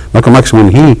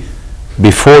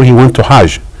 before he went to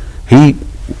Hajj, he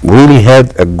really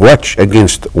had a grudge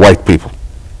against white people.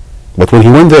 But when he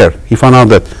went there, he found out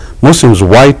that Muslims,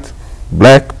 white,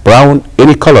 black, brown,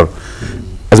 any color,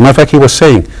 as a matter of fact, he was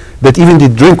saying that even they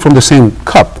drink from the same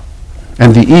cup,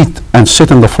 and they eat and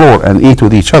sit on the floor and eat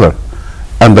with each other,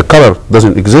 and the color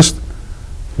doesn't exist.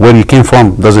 Where he came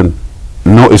from doesn't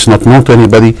know, it's not known to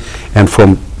anybody. And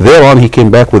from there on, he came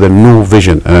back with a new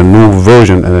vision and a new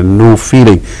version and a new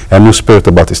feeling, a new spirit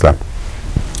about Islam.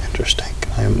 Interesting.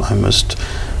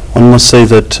 One must say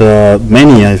that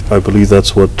many, I believe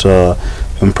that's what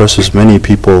impresses many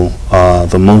people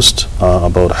the most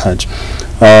about Hajj.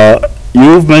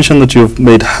 You've mentioned that you've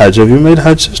made Hajj. Have you made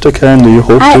Hajj, Sister Karen? Do you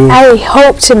hope to? I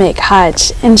hope to make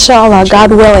Hajj. Inshallah,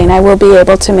 God willing, I will be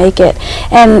able to make it.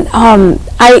 And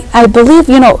I believe,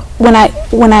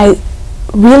 when I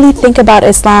really think about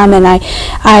Islam, and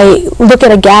I look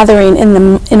at a gathering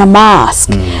in a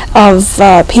mosque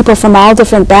of people from all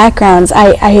different backgrounds,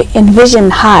 I envision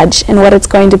Hajj and what it's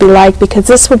going to be like, because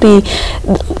this will be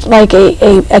like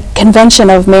a convention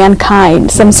of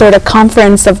mankind, some sort of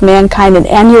conference of mankind, an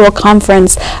annual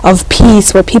conference of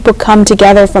peace where people come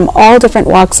together from all different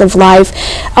walks of life.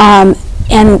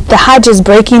 And the Hajj is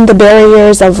breaking the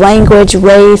barriers of language,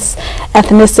 race,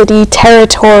 ethnicity,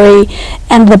 territory,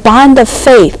 and the bond of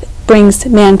faith brings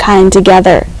mankind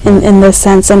together in this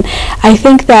sense. And I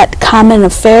think that common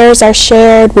affairs are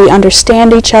shared, we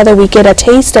understand each other, we get a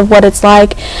taste of what it's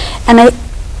like, and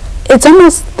it's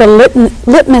almost the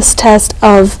litmus test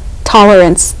of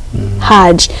tolerance,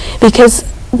 Hajj, because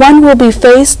one will be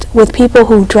faced with people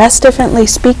who dress differently,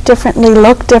 speak differently,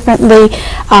 look differently,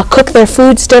 cook their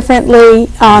foods differently,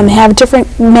 have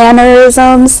different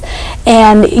mannerisms,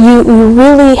 and you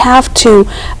really have to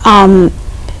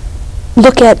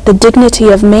look at the dignity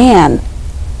of man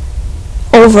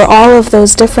over all of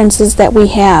those differences that we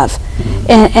have.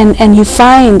 And you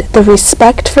find the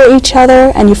respect for each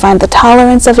other, and you find the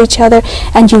tolerance of each other,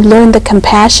 and you learn the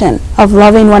compassion of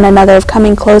loving one another, of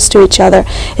coming close to each other.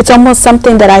 It's almost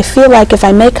something that I feel like if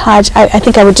I make Hajj, I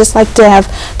think I would just like to have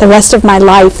the rest of my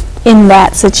life in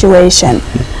that situation.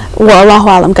 Well, Allahu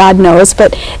Alam, God knows,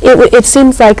 but it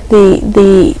seems like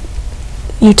the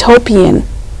utopian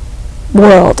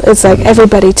world. It's like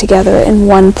everybody together in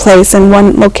one place, in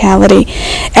one locality.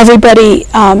 Everybody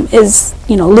is,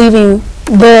 leaving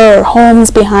their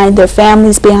homes behind, their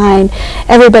families behind.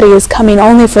 Everybody is coming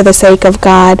only for the sake of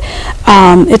God.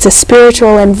 It's a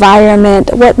spiritual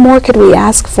environment. What more could we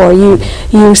ask for? You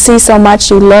see so much,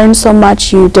 you learn so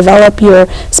much, you develop your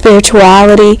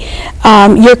spirituality.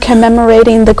 You're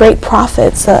commemorating the great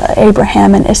prophets,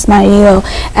 Abraham and Ismail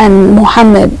and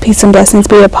Muhammad, peace and blessings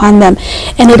be upon them.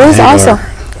 And it is also...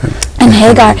 And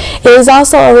Hagar, it is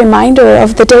also a reminder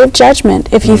of the Day of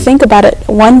Judgment. If you think about it,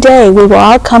 one day we will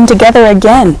all come together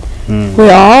again. We will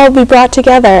all be brought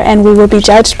together and we will be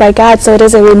judged by God. So it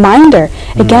is a reminder,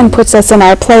 again, puts us in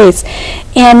our place.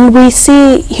 And we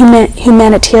see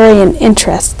humanitarian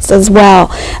interests as well.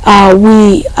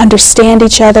 We understand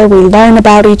each other, we learn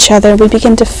about each other, we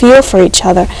begin to feel for each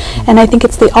other. And I think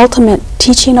it's the ultimate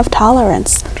teaching of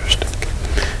tolerance.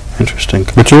 Interesting.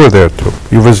 But you were there too.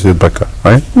 You visited Mecca,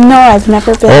 right? No, I've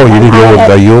never been. Oh, you didn't go with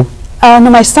Ayub?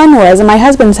 No, my son was, and my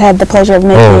husband's had the pleasure of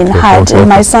making Hajj, and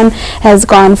my son has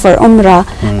gone for Umrah,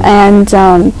 and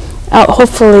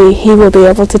hopefully he will be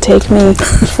able to take me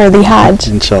for the Hajj.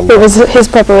 Inshallah. It was his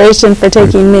preparation for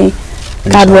taking me,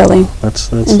 God willing.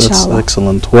 That's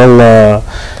excellent. Well,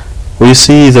 we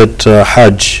see that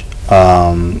Hajj,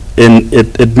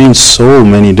 it means so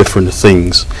many different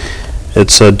things.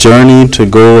 It's a journey to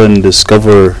go and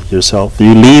discover yourself.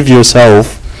 You leave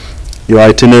yourself, your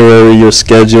itinerary, your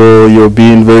schedule, you're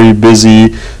being very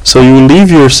busy. So you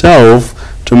leave yourself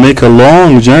to make a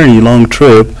long journey, long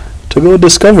trip, to go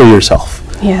discover yourself.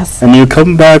 Yes. And you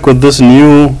come back with this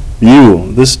new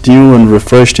you, this new and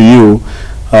refreshed you,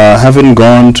 having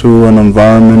gone to an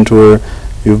environment where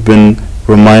you've been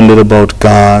reminded about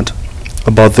God,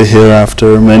 about the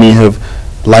hereafter. Many have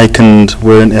likened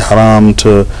we're in ihram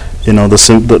to, you know, the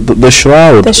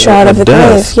shroud, The shroud of the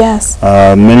death. grave, yes.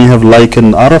 Many have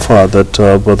likened Arafah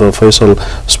that Brother Faisal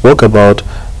spoke about,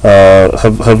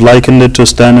 have likened it to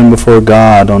standing before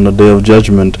God on the Day of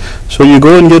Judgment. So you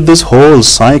go and get this whole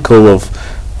cycle of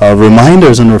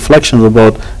reminders and reflections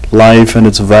about life and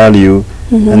its value,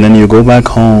 and then you go back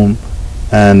home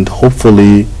and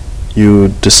hopefully you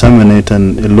disseminate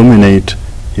and illuminate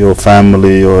your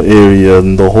family, your area,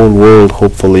 and the whole world,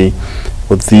 hopefully,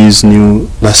 with these new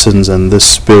lessons and this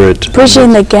spirit.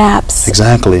 Bridging the gaps.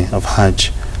 Exactly, of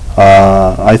Hajj.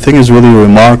 I think it's really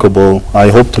remarkable. I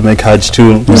hope to make Hajj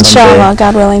too. Inshallah,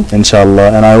 God willing.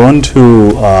 Inshallah. And I want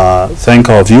to thank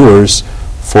our viewers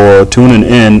for tuning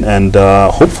in, and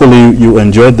hopefully you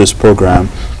enjoyed this program.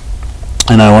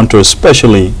 And I want to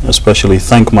especially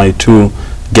thank my two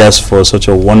guests for such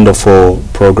a wonderful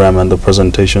program and the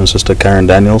presentation. Sister Karen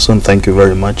Danielson, thank you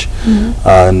very much.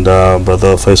 And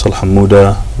Brother Faisal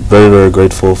Hamouda, very, very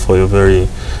grateful for your very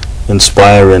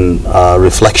inspiring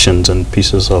reflections and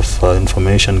pieces of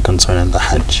information concerning the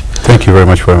Hajj. Thank you very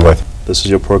much for inviting. This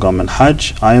is your program in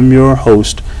Hajj. I am your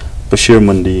host, Bashir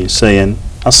Mundi, saying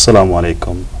Assalamu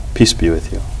alaikum. Peace be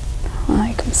with you. Wa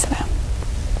alaikum salam.